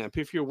headlamp.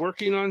 If you're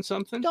working on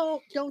something,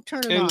 don't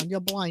turn it on.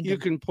 You'll blind you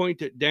them. Can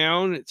point it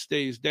down. It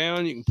stays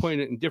down. You can point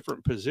it in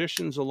different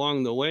positions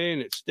along the way,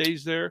 and it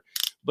stays there.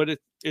 But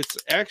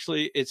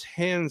it's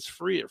hands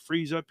free. It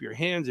frees up your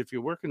hands if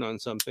you're working on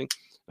something.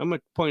 I'm going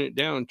to point it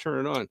down,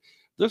 turn it on.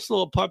 This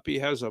little puppy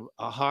has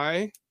a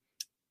high,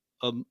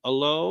 a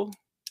low,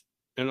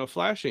 and a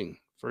flashing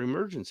for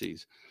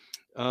emergencies,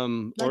 like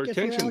or if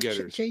attention you're out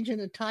getters. Changing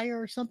a tire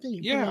or something,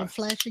 you put it on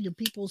flashing and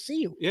people see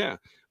you. Yeah,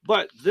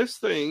 but this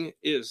thing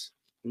is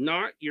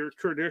not your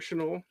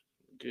traditional.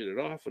 Get it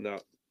off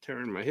without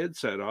tearing my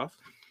headset off.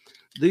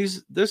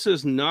 This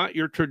is not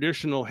your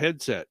traditional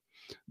headset.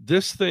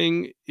 This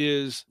thing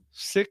is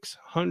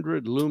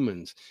 600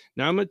 lumens.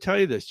 Now I'm going to tell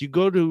you this. You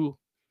can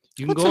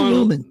What's go a on.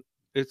 lumen?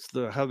 It's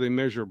how they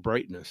measure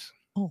brightness.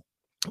 Oh.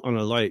 On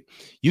a light.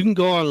 You can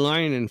go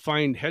online and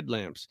find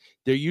headlamps.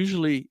 They're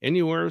usually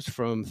anywhere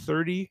from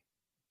 30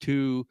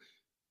 to,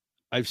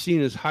 I've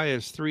seen as high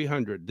as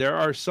 300. There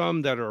are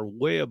some that are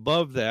way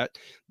above that,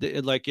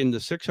 like in the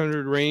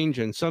 600 range,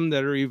 and some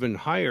that are even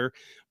higher,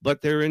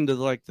 but they're into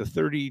like the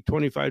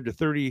 $25 to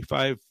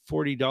 $35,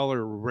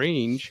 $40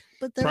 range,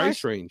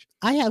 price range.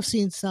 I have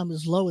seen some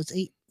as low as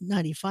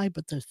 $8.95,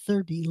 but they're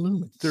 30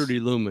 lumens. 30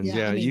 lumens,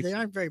 yeah. I mean, they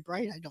aren't very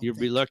bright, I don't You'll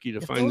think. be lucky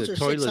to find the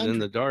toilet 600. in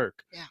the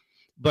dark. Yeah.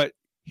 But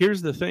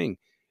here's the thing.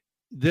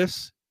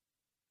 This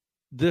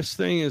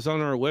thing is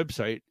on our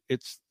website.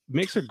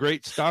 Makes a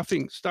great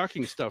stocking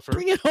stuffer.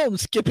 Bring it home,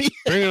 Skippy.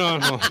 Bring it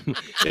on home.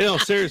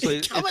 Seriously,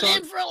 it's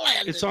in for a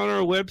landing. It's on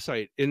our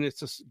website, and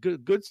it's a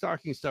good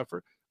stocking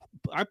stuffer.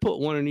 I put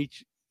one in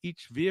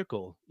each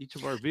vehicle, each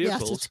of our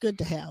vehicles. Yes, it's good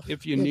to have.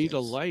 If you need a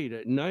light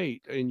at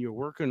night and you're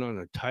working on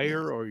a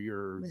tire, or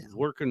you're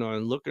working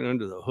on looking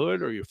under the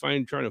hood, or you're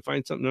trying to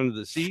find something under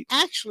the seat.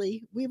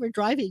 Actually, we were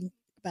driving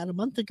about a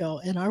month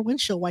ago, and our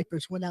windshield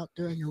wipers went out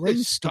during a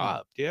rainstorm.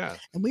 Stopped, yeah.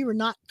 And we were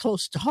not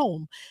close to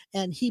home,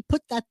 and he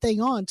put that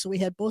thing on, so we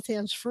had both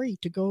hands free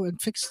to go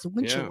and fix the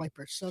windshield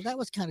wipers. So that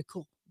was kind of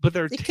cool. But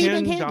they're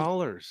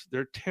 $10.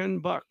 They're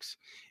 $10.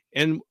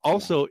 And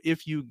also,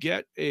 if you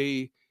get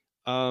a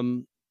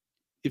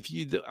if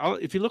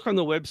you look on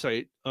the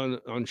website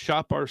on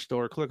Shop Our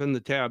Store, click on the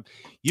tab,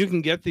 you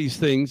can get these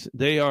things.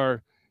 They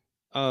are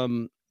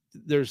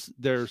they're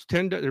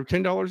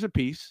 $10 a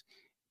piece.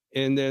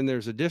 And then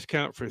there's a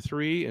discount for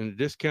 3 and a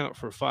discount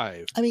for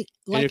 5. I mean,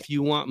 and if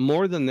you want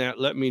more than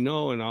that, let me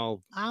know, and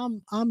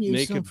I'm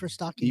using them for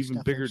stocking even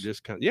stuffers. Bigger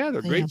discount. Yeah,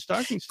 they're great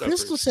stocking stuffers.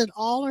 Crystal said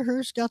all of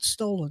hers got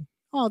stolen.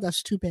 Oh,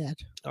 that's too bad.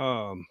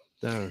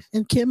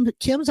 And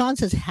Kim's on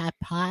says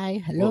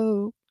hi, hello.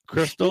 Well,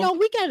 Crystal,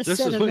 we got to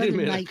set another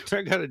night.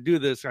 I got to do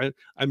this.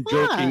 I'm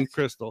joking,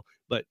 Crystal,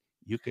 but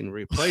you can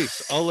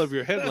replace all of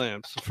your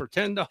headlamps for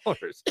 $10.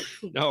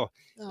 No,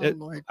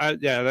 Lord.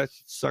 That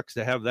sucks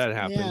to have that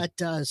happen. Yeah, it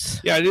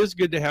does. Yeah, it is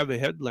good to have a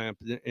headlamp,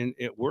 and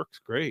it works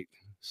great.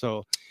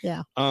 So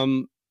yeah.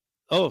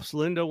 So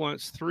Linda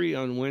wants 3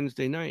 on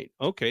Wednesday night.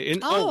 Okay.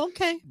 And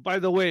okay. By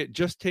the way, it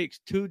just takes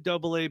 2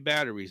 AA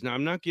batteries. Now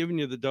I'm not giving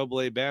you the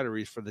AA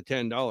batteries for the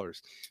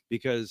 $10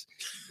 because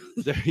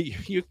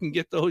you can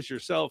get those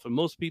yourself, and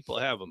most people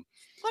have them.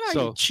 What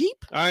are you, cheap?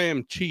 I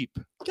am cheap.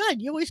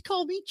 God, you always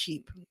call me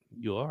cheap.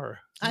 You are.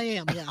 I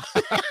am, yeah.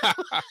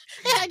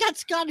 Hey, I got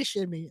Scottish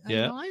in me.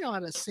 Yeah. I know how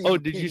to say. Oh,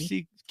 did you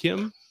see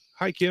Kim?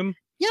 Hi, Kim.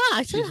 Yeah,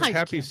 I said hi.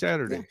 Happy Kim.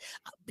 Saturday. Yeah.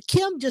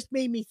 Kim just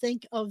made me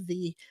think of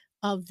the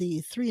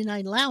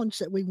 3-9 lounge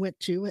that we went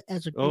to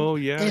as a group. Oh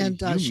yeah, and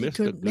she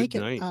couldn't make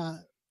it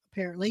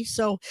apparently.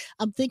 So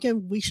I'm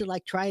thinking we should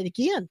try it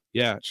again.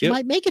 Yeah, she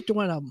might make it to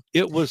one of them.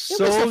 It was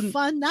a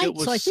fun night.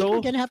 So I think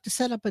we're gonna have to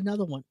set up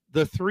another one.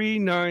 The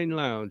 3-9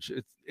 lounge.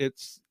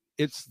 It's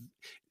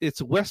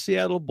West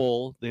Seattle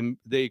Bowl.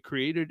 They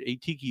created a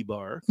tiki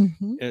bar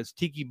as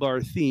tiki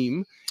bar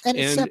theme, and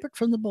it's separate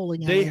from the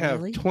bowling alley. They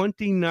have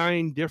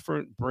 29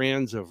 different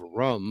brands of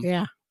rum.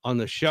 Yeah. On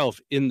the shelf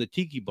in the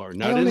tiki bar,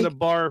 not in the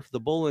bar,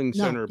 the bowling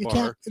center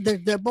bar.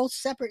 They're both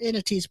separate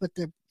entities, but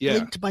they're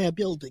linked by a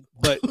building.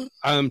 But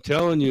I'm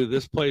telling you,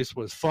 this place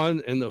was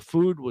fun, and the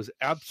food was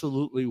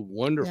absolutely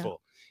wonderful.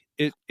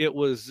 Yeah. It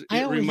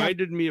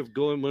reminded me of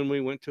going when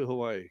we went to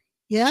Hawaii.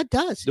 Yeah, it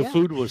does. The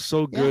food was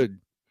so good.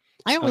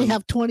 I only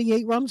have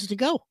 28 rums to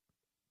go.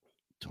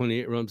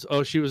 28 rums.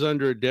 Oh, she was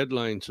under a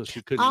deadline, so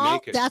she couldn't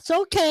make it. That's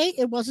okay.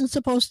 It wasn't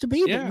supposed to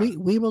be, but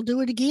we will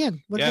do it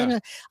again.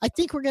 I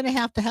think we're gonna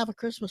have to have a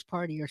Christmas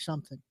party or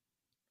something.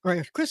 Or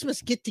a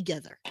Christmas get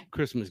together.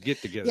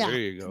 Yeah. There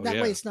you go.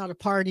 That way it's not a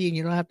party and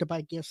you don't have to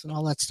buy gifts and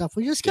all that stuff.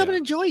 We just come and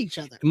enjoy each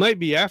other. It might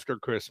be after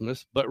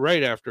Christmas, but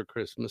right after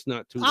Christmas,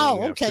 not too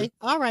long okay. After.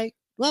 All right.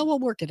 Well, we'll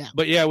work it out.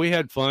 But yeah, we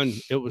had fun.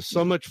 It was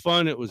so much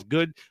fun. It was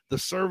good. The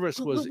service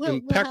was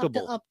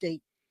impeccable. We'll have to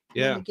update.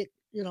 Yeah.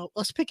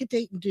 Let's pick a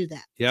date and do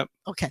that. Yep.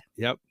 Okay.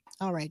 Yep.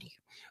 All righty.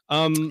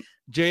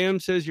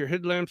 JM says your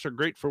headlamps are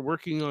great for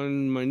working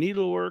on my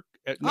needlework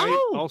at night,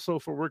 also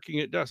for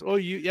working at dusk. Oh,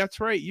 that's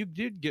right. You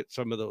did get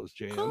some of those,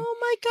 JM. Oh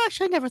my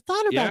gosh, I never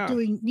thought about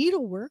doing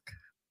needlework.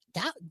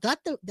 That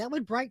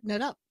would brighten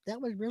it up. That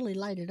would really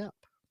light it up.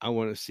 I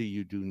want to see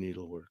you do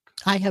needlework.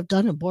 I have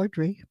done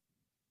embroidery.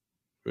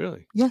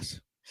 Really? Yes.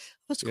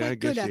 That's quite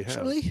good,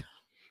 actually.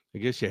 I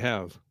guess you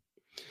have.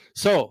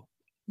 So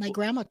my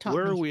grandma taught me.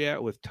 Where are we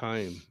at with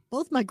time?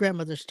 Both my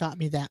grandmothers taught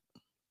me that.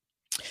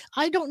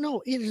 I don't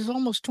know. It is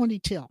almost 20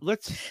 till.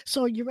 Let's.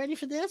 So you ready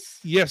for this?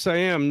 Yes, I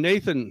am.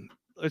 Nathan,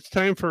 it's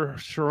time for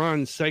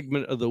Sha'ron's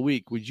segment of the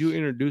week. Would you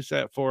introduce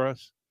that for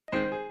us?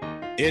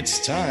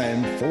 It's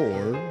time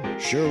for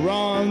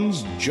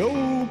Sha'ron's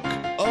Joke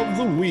of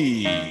the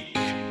Week.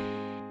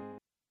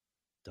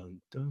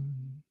 Dun, dun.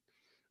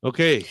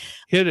 Okay,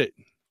 hit it.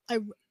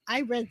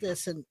 I read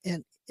this and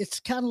it's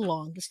kind of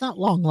long. It's not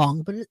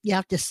long, but you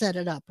have to set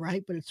it up,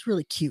 right? But it's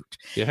really cute.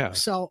 Yeah.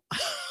 So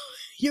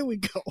here we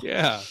go.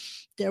 Yeah.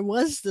 There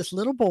was this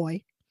little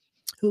boy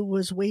who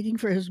was waiting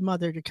for his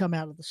mother to come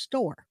out of the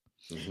store.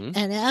 Mm-hmm.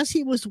 And as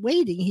he was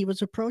waiting, he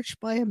was approached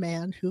by a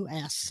man who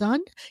asked,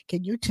 "Son,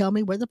 can you tell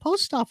me where the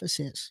post office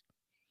is?"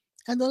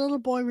 And the little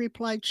boy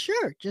replied,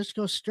 "Sure, just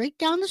go straight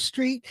down the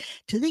street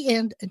to the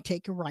end and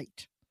take a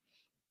right."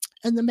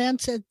 And the man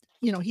said,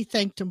 he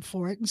thanked him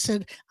for it and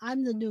said,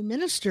 "I'm the new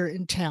minister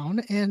in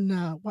town.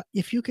 And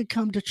if you could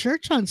come to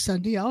church on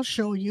Sunday, I'll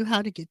show you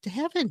how to get to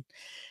heaven."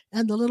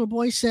 And the little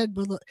boy said,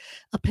 "Well,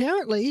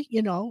 apparently,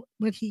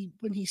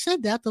 when he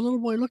said that, the little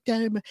boy looked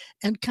at him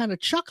and kind of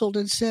chuckled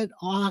and said,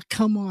 'Aw,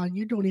 come on,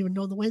 you don't even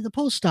know the way to the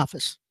post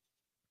office.'"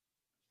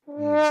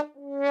 Yeah.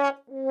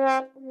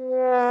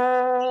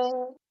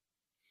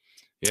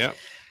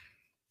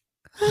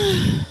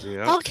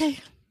 Yeah. Okay.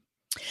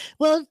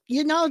 Well,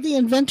 the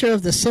inventor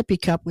of the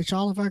sippy cup, which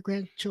all of our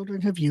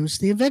grandchildren have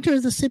used, the inventor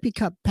of the sippy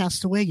cup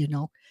passed away,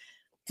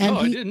 And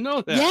I didn't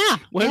know that. Yeah.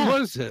 When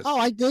was this? Oh,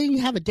 I didn't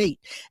have a date.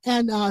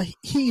 And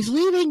he's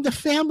leaving the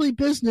family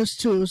business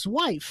to his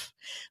wife.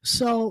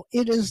 So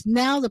it is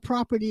now the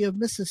property of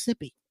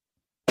Mississippi.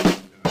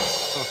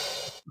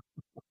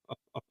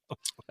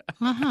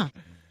 Uh-huh.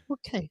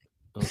 Okay.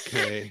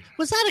 Okay.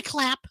 Was that a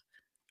clap?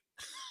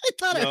 I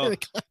thought I heard a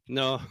clap.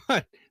 No.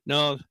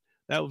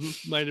 That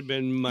might have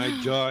been my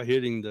jaw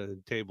hitting the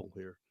table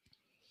here.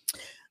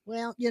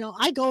 Well,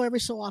 I go every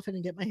so often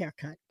and get my hair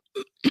cut.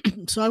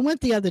 So I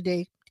went the other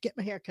day to get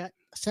my hair cut,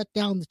 sat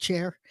down in the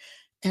chair,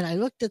 and I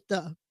looked at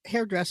the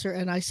hairdresser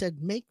and I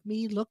said, "Make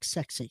me look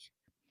sexy."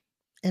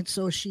 And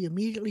so she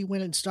immediately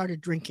went and started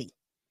drinking.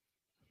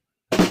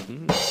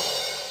 Mm-hmm.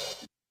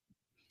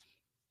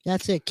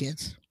 That's it,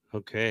 kids.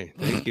 Okay.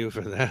 Thank you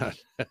for that.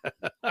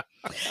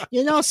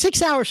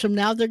 6 hours from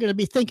now, they're going to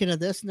be thinking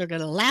of this and they're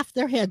going to laugh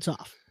their heads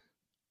off.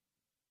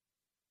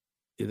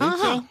 You think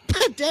so?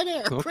 Dead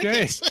air.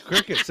 Okay.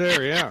 Crickets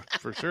there. Yeah,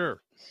 for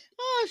sure.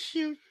 Oh,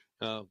 shoot.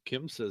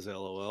 Kim says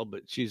LOL,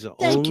 but she's the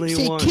Thank only you.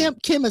 See, one.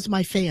 Kim is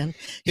my fan.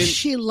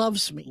 She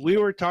loves me. We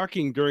were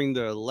talking during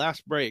the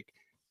last break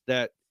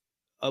that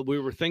we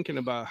were thinking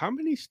about how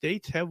many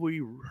states have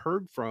we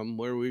heard from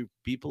where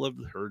people have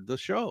heard the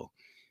show.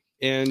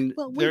 And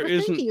there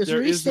isn't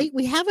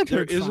we haven't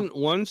heard from. There isn't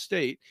one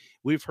state.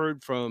 We've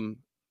heard from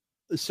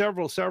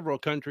several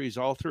countries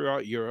all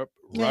throughout Europe,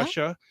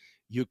 Russia,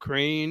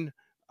 Ukraine,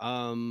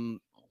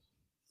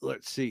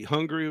 let's see,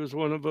 Hungary was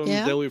one of them.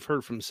 Yeah. Then we've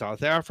heard from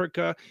South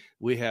Africa.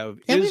 We have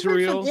Israel. Israel.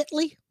 We heard from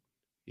Italy?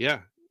 Yeah.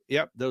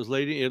 Yep. Those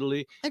lady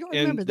Italy. I don't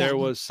remember that. And there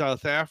was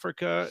South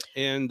Africa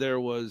and there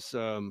was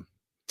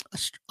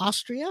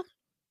Austria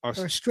or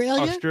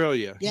Australia.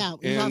 Australia. Yeah.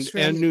 It was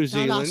Australia, and New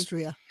Zealand. Not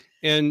Austria.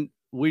 And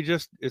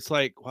it's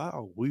like,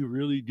 wow, we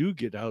really do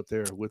get out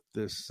there with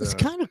this. It's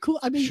kind of cool.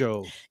 I mean,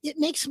 show. It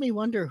makes me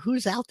wonder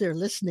who's out there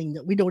listening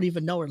that we don't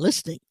even know are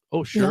listening.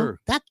 Oh, sure.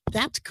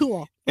 That's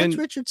cool. What's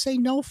Richard say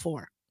no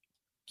for?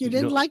 You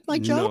didn't like my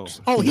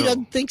jokes? He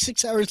doesn't think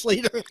 6 hours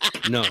later.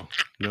 No.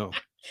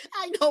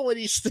 I know what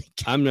he's thinking.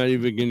 I'm not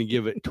even going to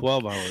give it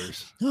 12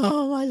 hours.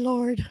 Oh, my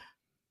Lord.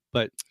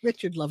 But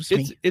Richard loves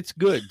me. It's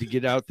good to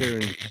get out there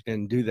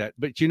and do that.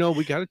 But,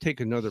 we got to take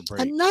another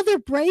break. Another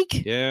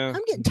break? Yeah.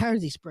 I'm getting tired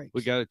of these breaks.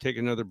 We got to take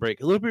another break.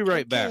 We'll be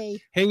right back.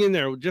 Hang in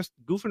there. We're just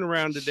goofing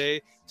around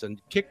today. It's a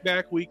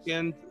kickback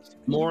weekend.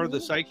 More of the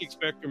Psychic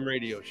Spectrum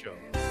radio show.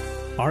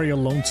 Are you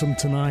lonesome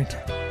tonight?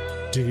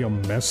 Do you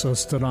miss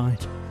us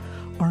tonight?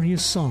 Are you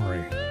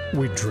sorry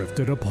we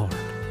drifted apart?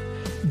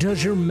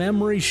 Does your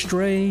memory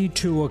stray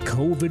to a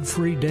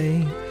COVID-free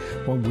day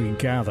when we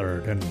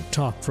gathered and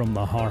talked from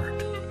the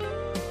heart?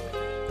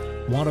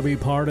 Want to be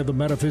part of the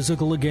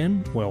metaphysical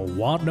again? Well,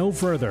 want no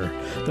further.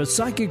 The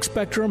Psychic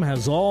Spectrum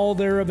has all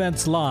their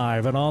events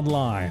live and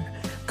online.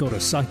 Go to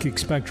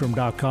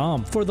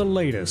psychicspectrum.com for the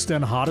latest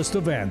and hottest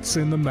events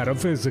in the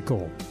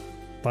metaphysical.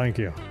 Thank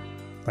you.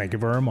 Thank you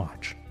very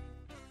much.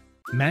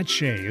 Matt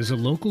Shea is a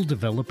local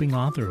developing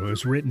author who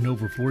has written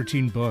over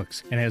 14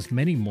 books and has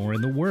many more in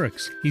the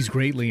works. He's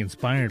greatly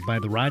inspired by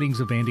the writings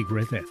of Andy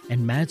Griffith,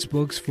 and Matt's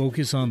books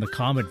focus on the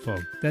common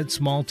folk that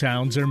small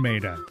towns are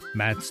made of.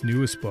 Matt's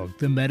newest book,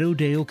 The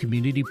Meadowdale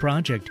Community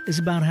Project, is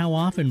about how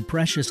often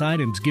precious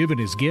items given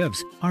as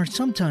gifts are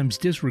sometimes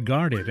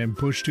disregarded and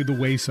pushed to the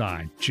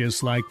wayside,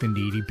 just like the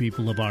needy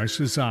people of our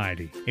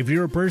society. If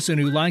you're a person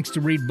who likes to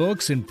read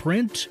books in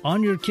print,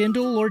 on your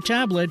Kindle or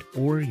tablet,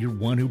 or you're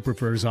one who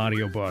prefers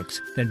audiobooks,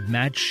 then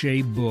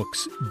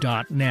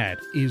MattSheaBooks.net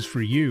is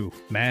for you.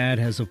 Matt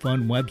has a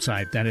fun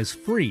website that is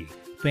free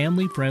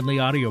family-friendly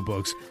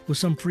audiobooks with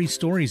some free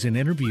stories and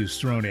interviews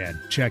thrown in.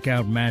 Check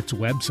out Matt's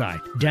website.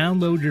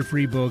 Download your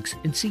free books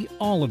and see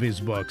all of his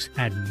books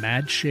at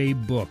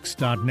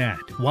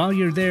mattshaybooks.net. While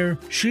you're there,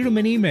 shoot him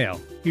an email.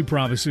 He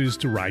promises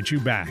to write you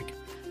back.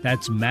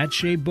 That's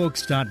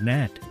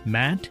mattshaybooks.net.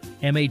 Matt,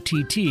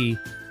 M-A-T-T,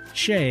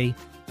 Shay,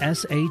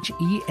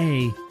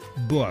 S-H-E-A,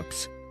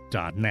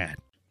 books.net.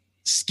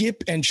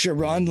 Skip and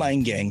Sha'ron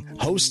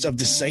Langang, hosts of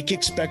the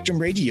Psychic Spectrum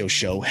radio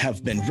show,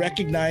 have been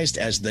recognized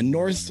as the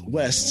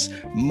Northwest's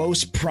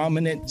most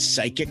prominent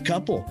psychic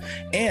couple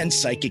and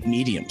psychic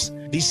mediums.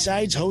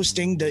 Besides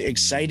hosting the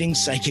exciting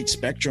Psychic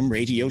Spectrum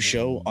radio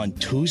show on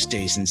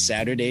Tuesdays and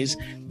Saturdays,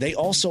 they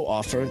also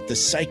offer the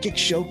Psychic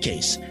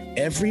Showcase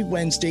every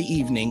Wednesday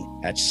evening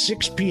at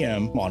 6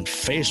 p.m. on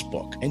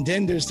Facebook. And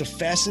then there's the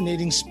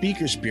Fascinating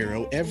Speakers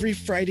Bureau every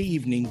Friday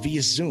evening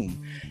via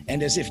Zoom.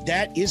 And as if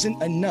that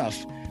isn't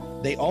enough,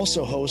 they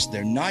also host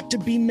their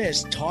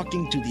not-to-be-missed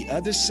Talking to the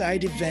Other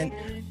Side event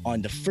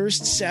on the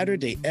first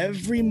Saturday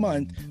every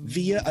month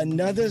via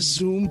another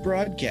Zoom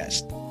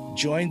broadcast.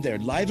 Join their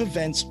live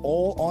events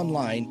all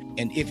online,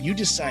 and if you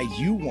decide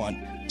you want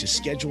to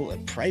schedule a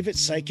private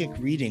psychic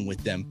reading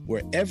with them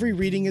where every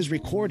reading is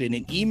recorded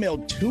and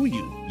emailed to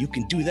you, you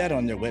can do that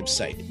on their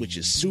website, which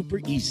is super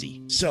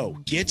easy. So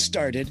get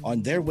started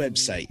on their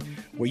website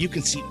where you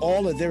can see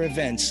all of their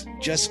events.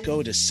 Just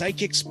go to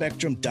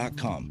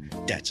psychicspectrum.com.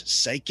 That's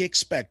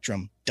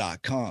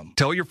psychicspectrum.com.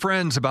 Tell your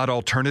friends about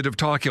Alternative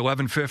Talk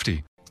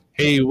 1150.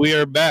 Hey, we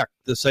are back.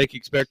 The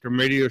Psychic Spectrum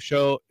Radio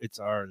Show. It's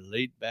our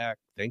laid back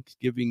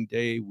Thanksgiving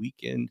Day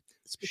weekend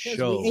It's because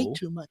show. we ate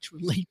too much. We're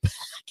laid back.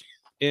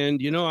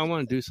 And I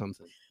want to do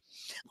something.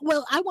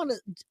 Well, I want to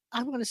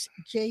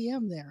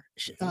JM there.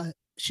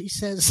 She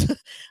says,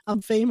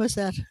 I'm famous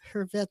at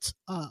her vet's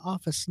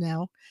office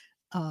now,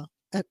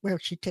 at where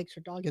she takes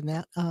her dog in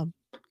that.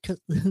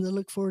 Because they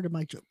look forward to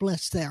my joke.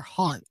 Bless their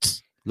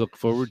hearts. Look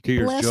forward to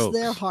your Bless jokes.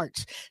 their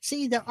hearts.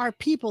 See, there are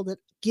people that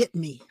get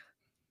me.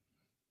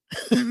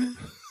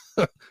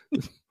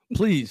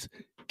 Please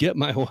get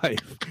my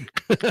wife.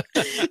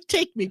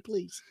 Take me,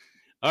 please.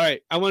 All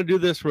right. I want to do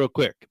this real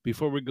quick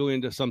before we go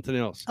into something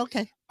else.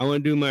 Okay. I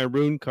want to do my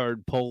rune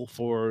card poll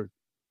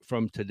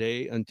from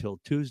today until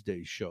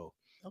Tuesday's show.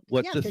 Okay.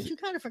 What Yeah, the because you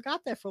kind of forgot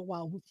that for a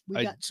while. We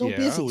I- got so yeah,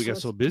 busy. we got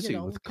so busy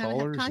we with kind of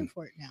callers have time and-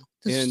 for it now.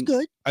 This is and-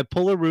 good. I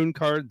pull a rune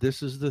card.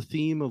 This is the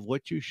theme of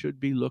what you should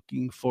be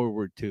looking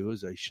forward to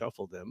as I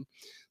shuffle them,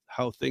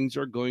 how things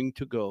are going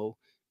to go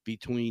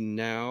between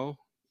now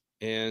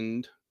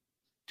and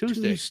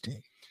Tuesday.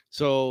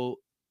 So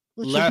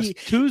Which would last be-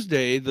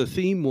 Tuesday, the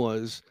theme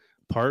was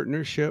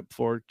partnership,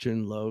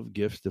 fortune, love,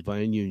 gifts,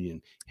 divine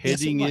union.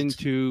 Yes, it Heading was.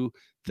 into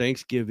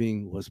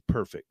Thanksgiving was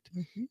perfect.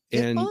 Mhm.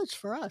 and- It was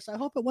for us. I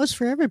hope it was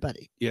for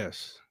everybody.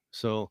 Yes.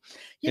 So,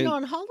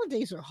 And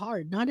holidays are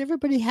hard. Not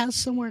everybody has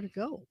somewhere to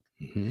go.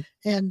 mhm.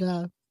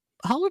 And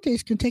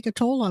holidays can take a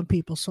toll on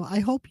people. So I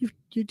hope you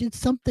did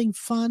something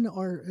fun,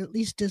 or at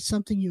least did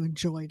something you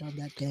enjoyed on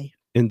that day.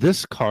 And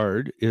this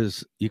card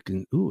is, you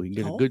can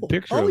get a good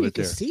picture of you it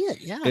can there. see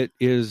it. Yeah. It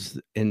is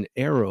an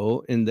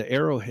arrow, and the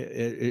arrow,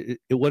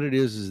 what it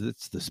is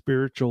it's the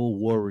spiritual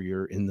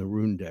warrior in the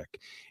rune deck,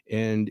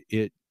 and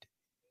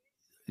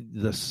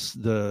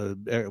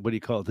what do you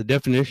call it? The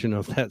definition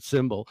of that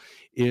symbol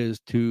is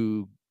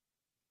to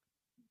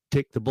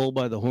take the bull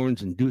by the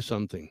horns and do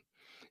something,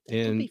 That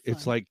could and be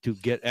it's fun. like to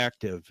get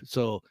active.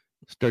 So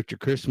start your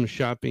Christmas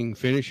shopping,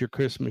 finish your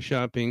Christmas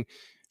shopping,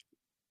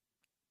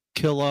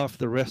 kill off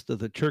the rest of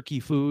the turkey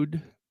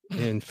food,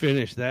 and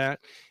finish that.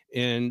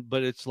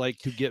 But it's like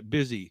to get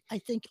busy. I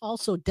think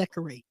also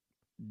decorate.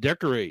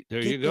 Decorate.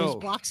 There you Get those go.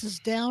 boxes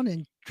down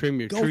and Trim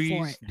your go for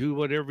trees. it. Do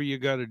whatever you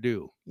got to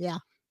do. yeah.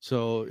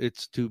 So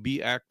it's to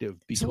be active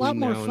between It's a lot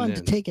more now fun and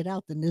to then. take it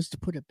out than it is to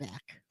put it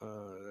back.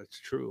 That's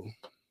true.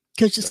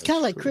 Because it's That's kind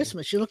of like true.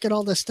 Christmas. You look at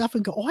all this stuff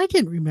and go, oh, I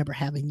didn't remember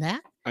having that.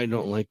 I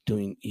don't like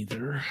doing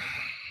either.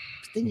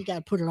 Then you got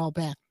to put it all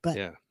back. But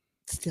Yeah.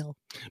 still,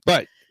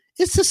 But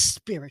it's a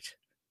spirit.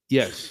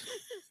 yes.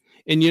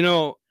 And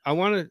I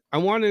want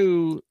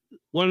to.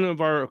 One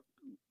of our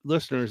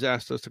listeners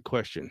asked us a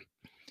question.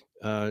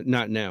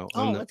 Not now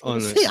on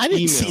the I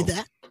didn't see email.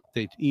 that.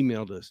 They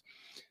emailed us.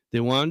 They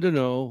wanted to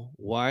know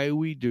why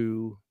we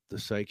do the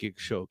psychic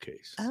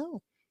showcase.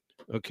 Oh,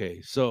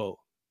 Okay, so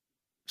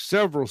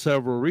several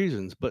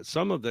reasons, but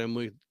some of them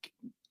we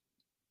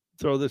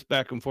throw this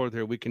back and forth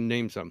here. We can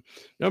name some.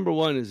 Number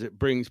one is it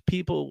brings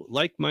people,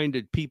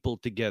 like-minded people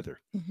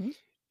together, mhm.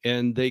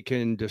 and they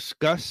can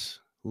discuss,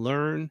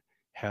 learn,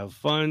 have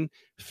fun,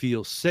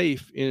 feel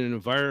safe in an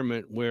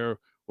environment where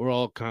we're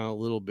all kind of a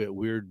little bit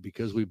weird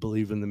because we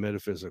believe in the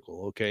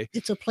metaphysical. Okay,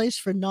 It's a place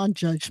for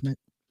non-judgment.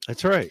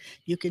 that's right.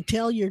 You can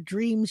tell your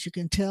dreams. You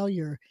can tell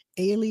your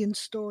alien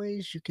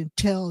stories. You can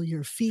tell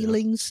your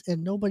feelings,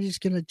 and nobody's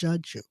going to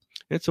judge you.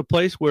 It's a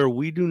place where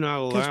we do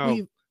not 'Cause allow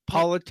we,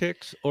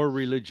 politics or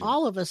religion.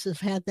 all of us have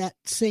had that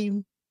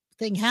same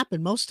thing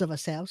happen. Most of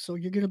us have. So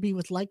you're going to be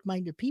with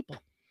like-minded people.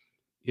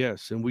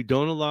 Yes, and we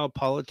don't allow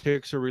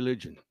politics or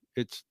religion.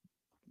 It's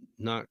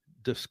not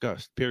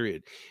discussed,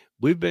 period.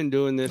 We've been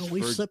doing this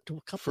we slipped a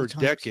couple for of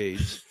times.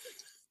 decades,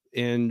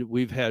 and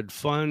we've had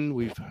fun.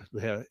 We've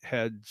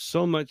had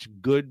so much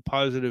good,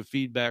 positive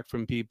feedback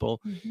from people.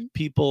 Mm-hmm.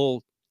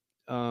 People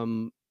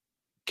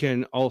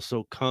can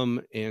also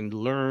come and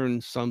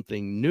learn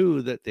something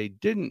new that they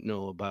didn't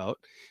know about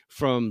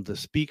from the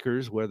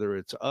speakers, whether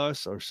it's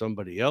us or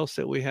somebody else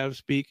that we have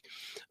speak.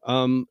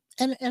 And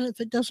if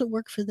it doesn't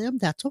work for them,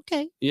 that's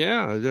okay.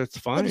 Yeah, that's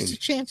fine. But it's a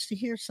chance to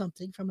hear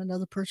something from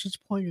another person's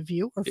point of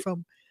view, or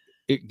from.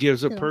 It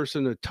gives a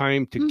person a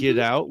time to get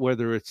out,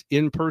 whether it's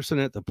in person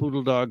at the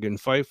Poodle Dog in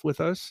Fife with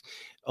us,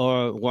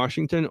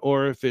 Washington,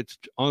 or if it's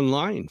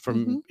online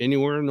from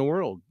anywhere in the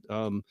world.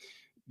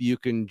 You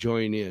can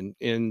join in,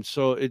 and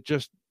so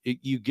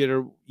you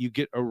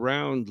get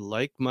around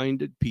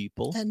like-minded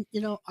people. And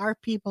our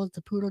people at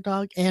the Poodle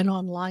Dog and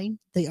online,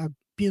 they are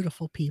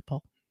beautiful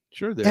people.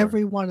 Sure, they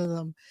every one of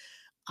them.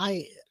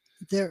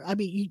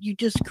 You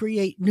just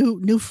create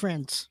new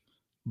friends.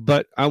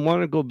 But I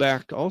want to go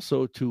back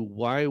also to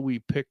why we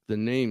picked the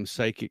name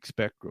Psychic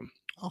Spectrum.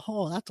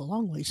 Oh, that's a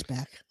long ways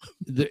back.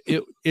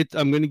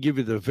 I'm going to give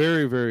you the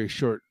very, very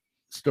short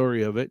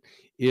story of it.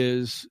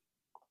 Is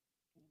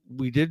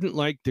we didn't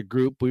like the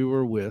group we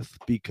were with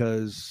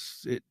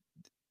because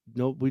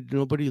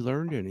nobody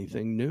learned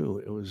anything new.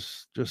 It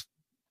was just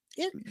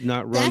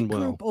not run well.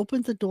 That group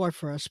opened the door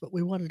for us, but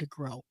we wanted to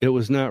grow. It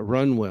was not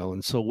run well.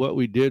 And so what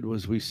we did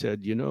was we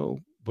said,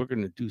 we're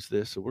going to do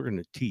this, and we're going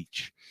to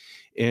teach.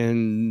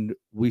 And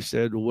we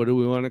said, what do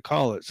we want to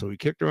call it? So we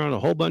kicked around a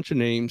whole bunch of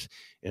names,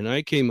 and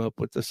I came up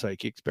with the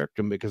Psychic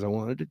Spectrum because I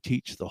wanted to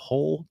teach the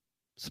whole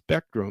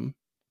spectrum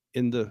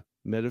in the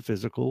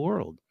metaphysical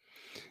world.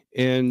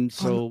 And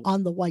so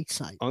on the white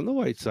side,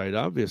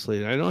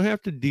 obviously, I don't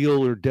have to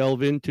deal or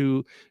delve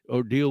into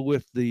or deal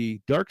with the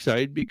dark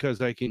side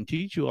because I can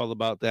teach you all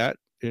about that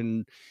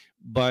and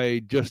by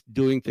just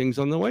doing things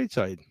on the white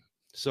side.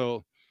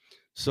 So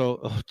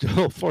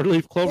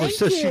 4-Leaf Clover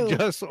says she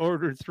just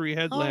ordered 3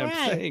 headlamps.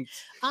 Right.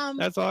 Thanks.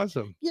 That's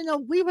awesome.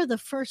 We were the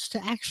first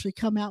to actually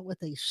come out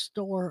with a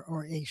store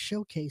or a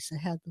showcase that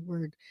had the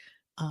word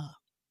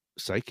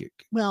psychic.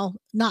 Well,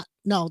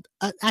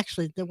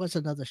 actually there was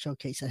another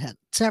showcase that had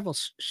several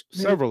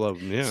of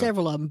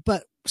them.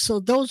 But so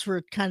those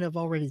were kind of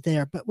already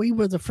there, but we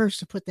were the first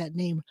to put that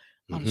name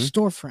on a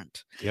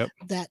storefront. Yep.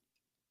 That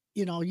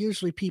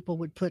usually people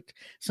would put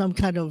some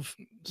kind of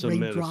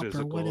raindrop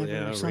or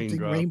whatever, or something,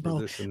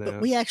 rainbow.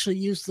 But we actually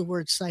used the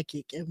word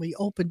psychic, and we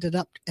opened it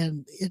up,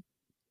 and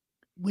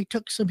we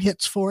took some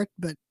hits for it,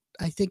 but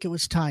I think it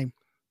was time.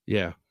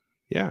 Yeah.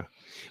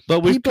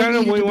 But we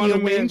want to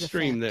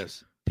mainstream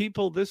this.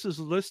 People, this is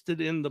listed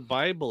in the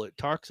Bible. It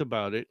talks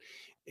about it,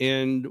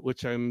 and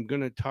which I'm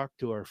going to talk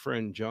to our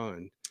friend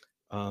John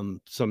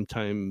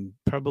sometime,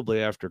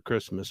 probably after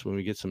Christmas when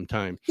we get some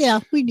time. Yeah,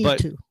 we need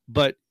to.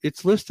 But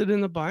it's listed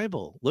in the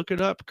Bible. Look it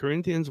up.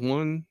 Corinthians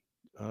 1,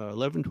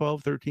 11,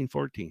 12, 13,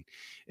 14.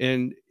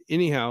 And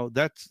anyhow,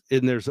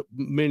 and there's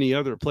many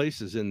other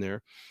places in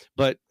there.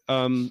 But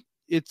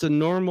it's a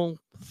normal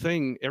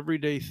thing,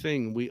 everyday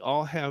thing. We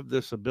all have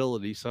this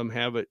ability. Some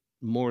have it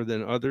more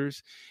than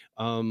others.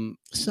 Some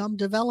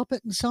develop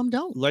it and some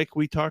don't. Like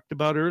we talked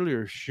about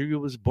earlier, she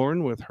was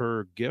born with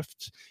her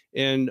gifts,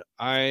 and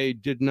I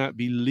did not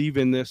believe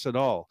in this at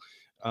all.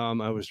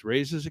 I was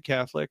raised as a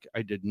Catholic.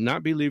 I did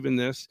not believe in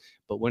this,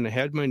 but when I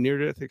had my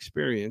near-death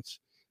experience,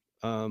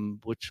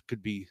 which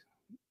could be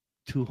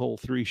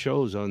 3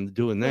 shows on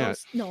doing that.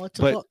 No, it's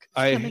a book.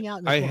 It's coming out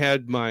in a book.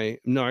 Had my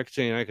I'm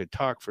saying I could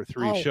talk for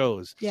 3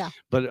 shows. Yeah,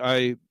 but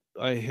I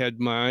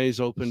had my eyes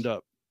opened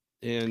up.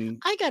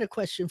 And I got a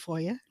question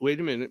for you. Wait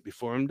a minute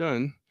before I'm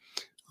done.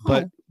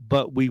 But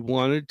we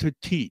wanted to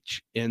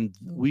teach, and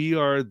we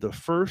are the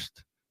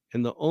first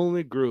and the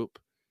only group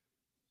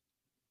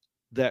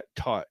that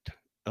taught.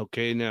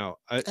 Okay, now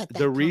let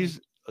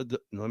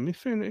me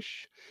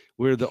finish.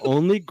 We're the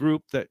only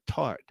group that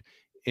taught,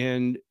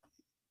 and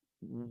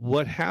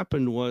what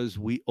happened was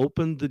we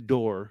opened the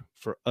door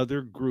for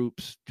other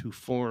groups to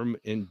form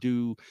and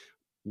do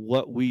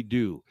what we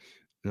do.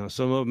 Now,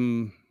 some of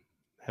them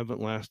haven't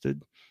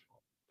lasted.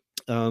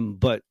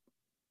 But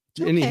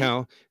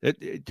anyhow,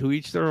 to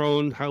each their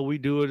own. How we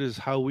do it is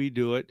how we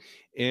do it.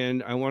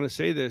 And I want to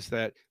say this,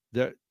 that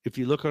if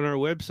you look on our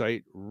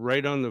website,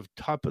 right on the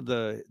top of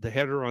the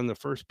header on the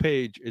first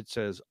page, it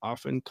says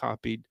often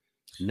copied,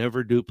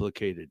 never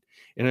duplicated.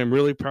 And I'm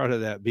really proud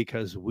of that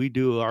because we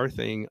do our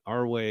thing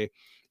our way,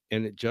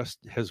 and it just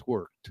has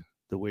worked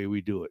the way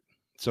we do it.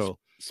 So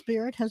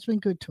Spirit has been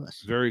good to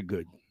us. Very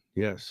good.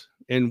 Yes.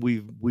 And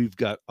we've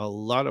got a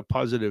lot of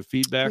positive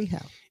feedback. We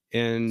have.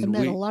 And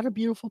met a lot of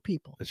beautiful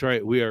people. That's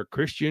right. We are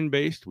Christian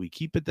based. We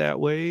keep it that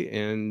way,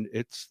 and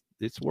it's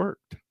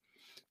worked.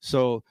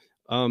 So,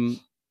 I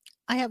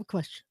have a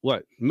question.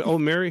 What? Oh,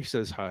 Mary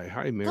says hi.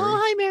 Hi, Mary. Oh,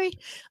 hi, Mary.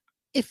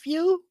 If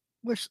you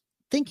were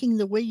thinking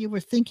the way you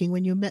were thinking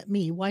when you met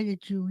me, why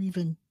did you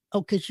even?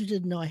 Oh, because you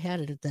didn't know I had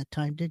it at that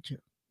time, did you?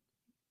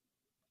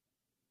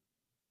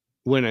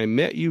 When I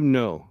met you,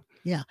 no.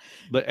 Yeah.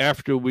 But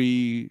after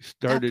we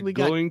started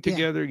going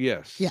together,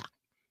 yes. Yeah.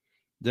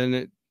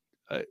 Then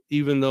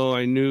even though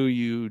I knew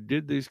you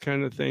did these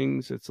kind of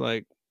things, it's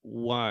like,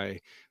 why?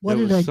 What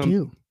did I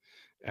do?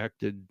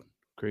 Acted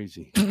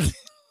crazy.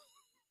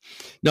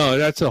 No,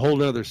 that's a whole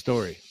nother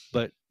story.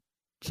 But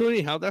so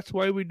anyhow, that's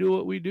why we do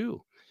what we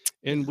do.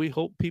 And we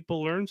hope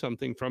people learn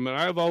something from it.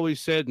 I've always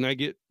said, and I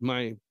get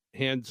my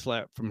hand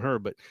slapped from her,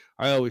 but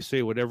I always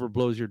say, whatever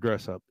blows your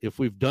dress up. If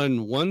we've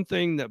done one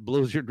thing that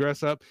blows your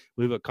dress up,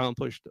 we've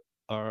accomplished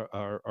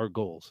our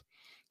goals.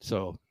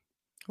 So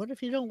what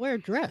if you don't wear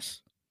a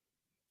dress?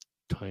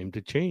 Time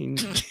to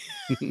change.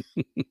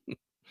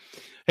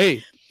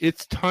 Hey,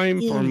 it's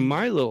time for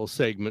my little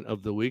segment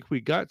of the week. We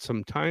got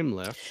some time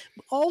left.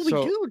 Oh, we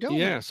do, don't we?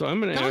 Yeah, so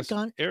I'm going to ask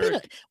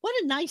Eric.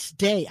 What a nice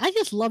day. I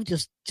just love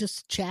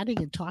just chatting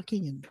and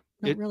talking and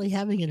not really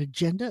having an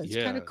agenda. It's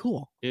kind of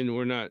cool. And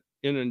we're not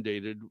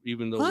inundated,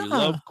 even though we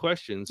love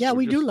questions. Yeah,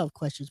 we do love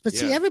questions. But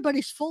see,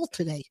 everybody's full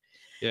today.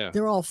 Yeah.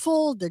 They're all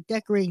full. They're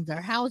decorating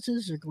their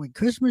houses. They're going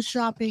Christmas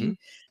shopping. Mm-hmm.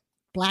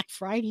 Black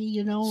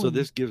Friday, So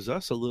this gives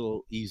us a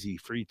little easy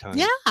free time.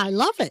 Yeah, I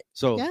love it.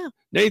 So,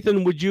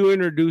 Nathan, would you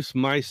introduce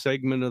my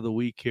segment of the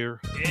week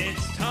here?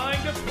 It's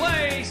time to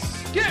play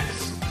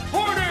Skip's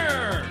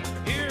Corner.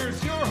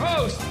 Here's your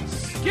host,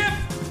 Skip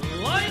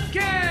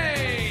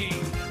Lightgay.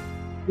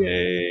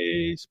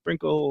 Yay,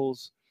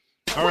 sprinkles.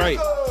 All right.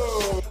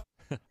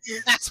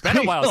 It's been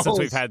a while since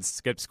we've had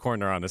Skip's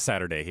Corner on a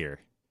Saturday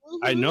here.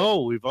 I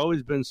know. We've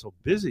always been so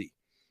busy.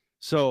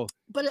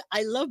 But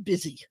I love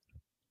busy.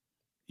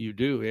 You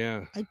do,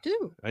 yeah. I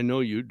do. I know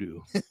you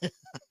do.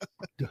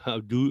 How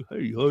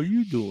are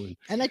you doing?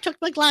 And I took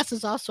my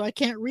glasses off, so I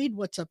can't read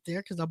what's up there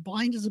because I'm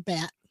blind as a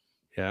bat.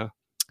 Yeah.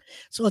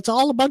 So it's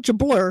all a bunch of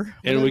blur.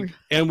 And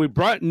we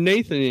brought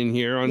Nathan in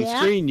here on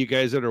screen. You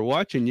guys that are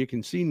watching, you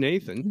can see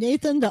Nathan.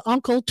 Nathan, the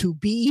uncle to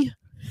be.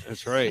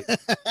 That's right.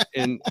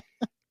 And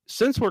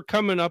since we're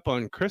coming up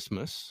on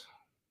Christmas.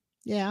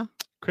 Yeah.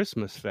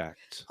 Christmas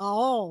facts.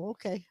 Oh,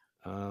 okay.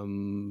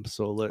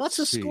 So what's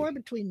the score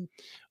between?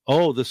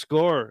 Oh, the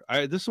score.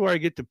 This is where I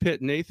get to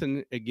pit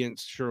Nathan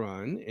against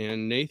Sha'ron,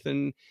 and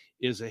Nathan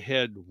is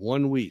ahead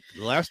 1 week.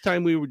 The last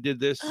time we did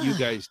this, you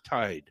guys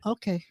tied.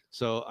 Okay.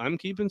 So I'm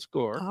keeping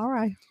score. All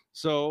right.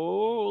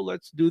 So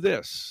let's do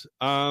this.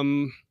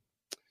 Mary's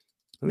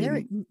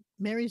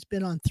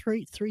been on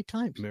three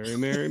times.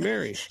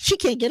 Mary. She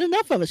can't get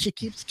enough of it. She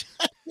keeps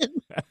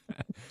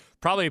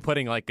probably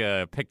putting like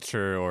a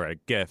picture or a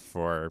GIF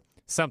or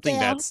something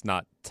that's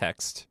not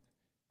text.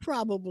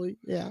 Probably,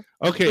 yeah.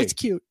 Okay. It's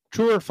cute.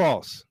 True or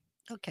false?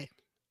 Okay.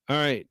 All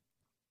right.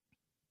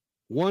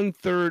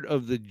 1/3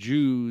 of the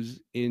Jews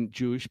in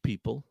Jewish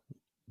people,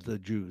 the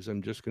Jews,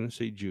 I'm just going to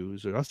say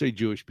Jews, or I'll say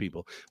Jewish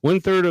people.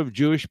 1/3 of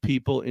Jewish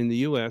people in the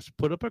U.S.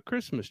 put up a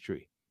Christmas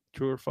tree.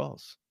 True or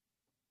false?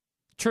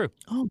 True.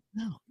 Oh,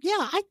 no.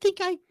 Yeah, I think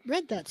I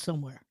read that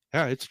somewhere.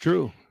 Yeah, it's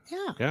true.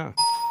 Yeah. Yeah.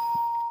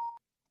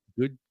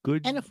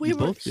 Good. And if we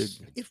were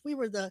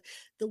the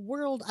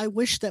world I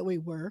wish that we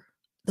were,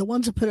 the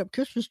ones that put up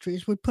Christmas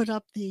trees would put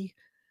up the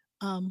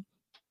what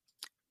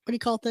do you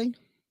call it thing?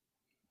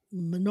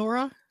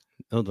 Menorah?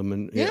 Oh,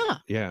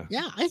 Yeah.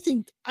 I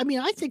think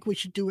we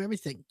should do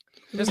everything.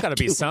 There's got to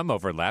be some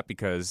overlap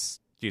because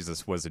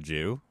Jesus was a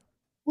Jew.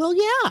 Well,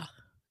 yeah.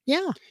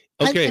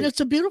 Okay. And it's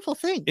a beautiful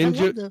thing.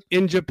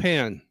 In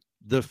Japan,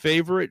 the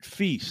favorite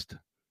feast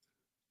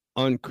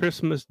on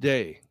Christmas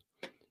Day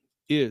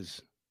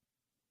is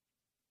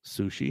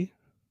sushi,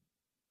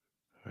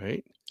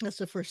 right? That's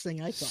the first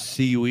thing I thought.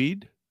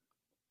 Seaweed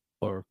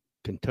or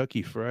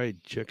Kentucky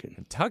Fried Chicken.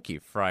 Kentucky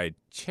Fried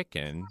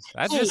Chicken?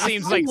 That just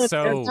seems like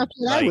so... That's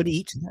what I would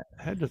eat.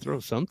 I had to throw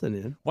something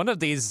in. One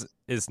of these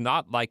is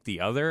not like the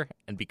other,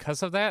 and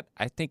because of that,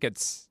 I think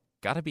it's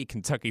got to be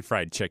Kentucky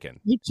Fried Chicken.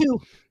 Me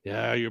too.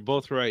 Yeah, you're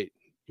both right.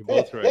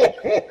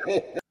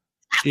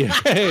 Yeah,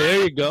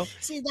 there you go.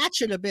 See, that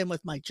should have been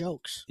with my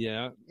jokes.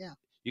 Yeah.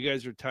 You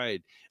guys are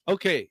tied.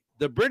 Okay,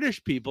 the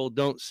British people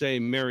don't say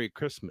Merry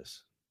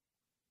Christmas.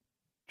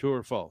 True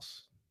or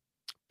false?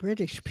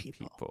 British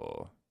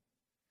people.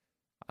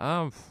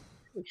 I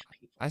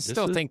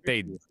still think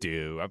they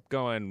do. I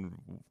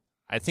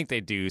think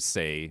they do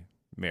say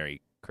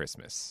Merry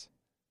Christmas.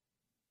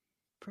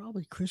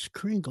 Probably Kris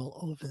Kringle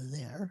over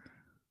there.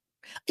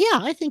 Yeah,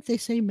 I think they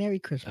say Merry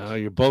Christmas.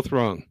 You're both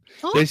wrong.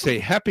 Oh. They say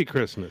Happy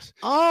Christmas.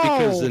 Oh,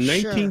 because the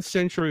 19th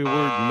century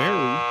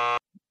word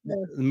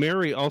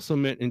Merry also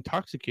meant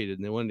intoxicated,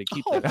 and they wanted to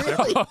keep that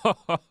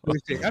separate. They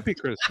say Happy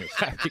Christmas.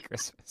 Happy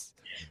Christmas.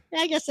 Yeah,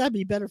 I guess that'd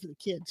be better for the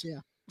kids, yeah.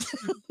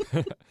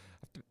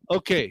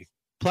 Okay,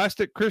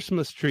 plastic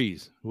Christmas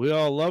trees. We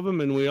all love them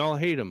and we all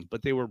hate them,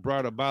 but they were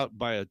brought about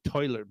by a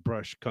toilet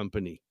brush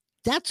company.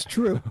 That's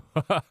true.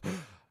 Well,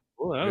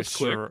 that was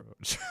quick.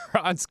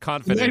 Sha'ron's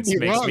confidence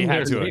makes me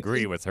have to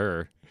agree with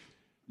her.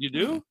 You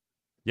do?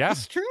 Yeah.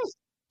 That's true.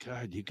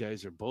 God, you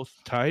guys are both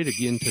tied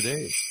again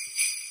today.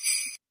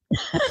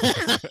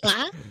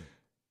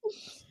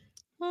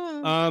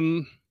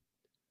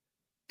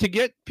 To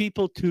get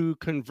people to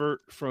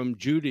convert from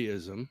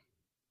Judaism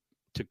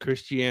to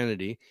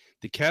Christianity,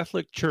 the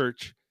Catholic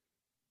Church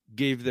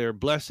gave their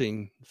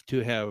blessing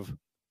to have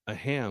a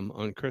ham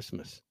on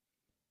Christmas.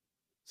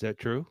 that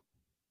true?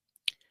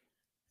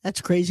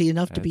 That's crazy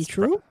enough to be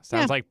true.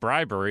 Sounds like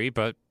bribery,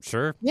 but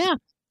sure. Yeah.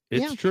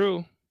 It's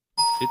true.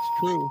 It's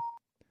true.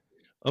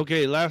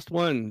 Okay, last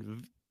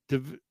one.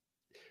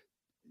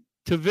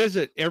 To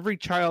visit every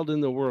child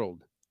in the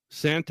world,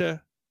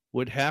 Santa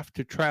would have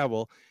to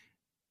travel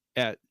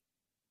at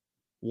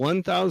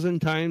 1,000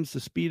 times the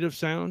speed of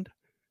sound,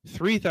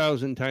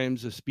 3,000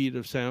 times the speed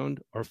of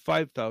sound, or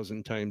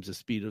 5,000 times the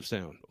speed of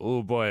sound.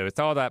 Oh boy, with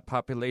all that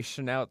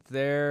population out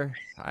there,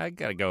 I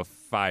gotta go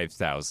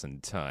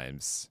 5,000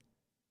 times.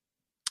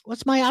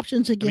 What's my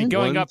options again? I mean,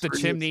 going up the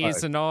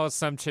chimneys and all,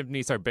 some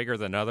chimneys are bigger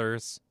than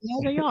others. Yeah,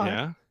 they are.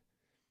 Yeah.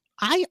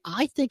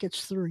 I think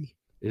it's 3.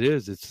 It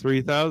is. It's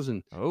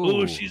 3,000.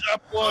 Oh, she's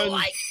up one. Oh,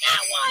 I got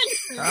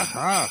one.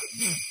 Aha.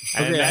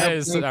 And Okay, that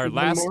is our one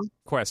last more.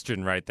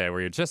 question right there.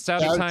 We're just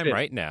out of time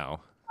right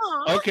now.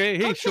 Okay,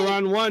 hey,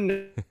 Sha'ron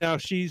won. Now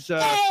she's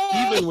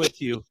even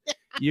with you.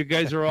 You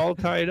guys are all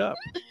tied up.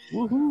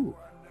 Woohoo.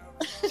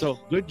 So,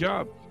 good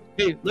job.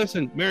 Hey,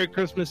 listen, Merry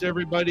Christmas,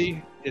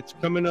 everybody. It's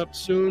coming up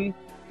soon.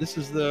 This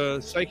is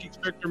the Psychic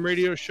Spectrum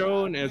Radio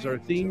Show, and as our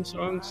theme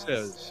song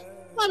says...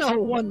 What a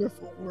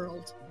wonderful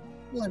world.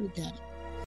 What a day.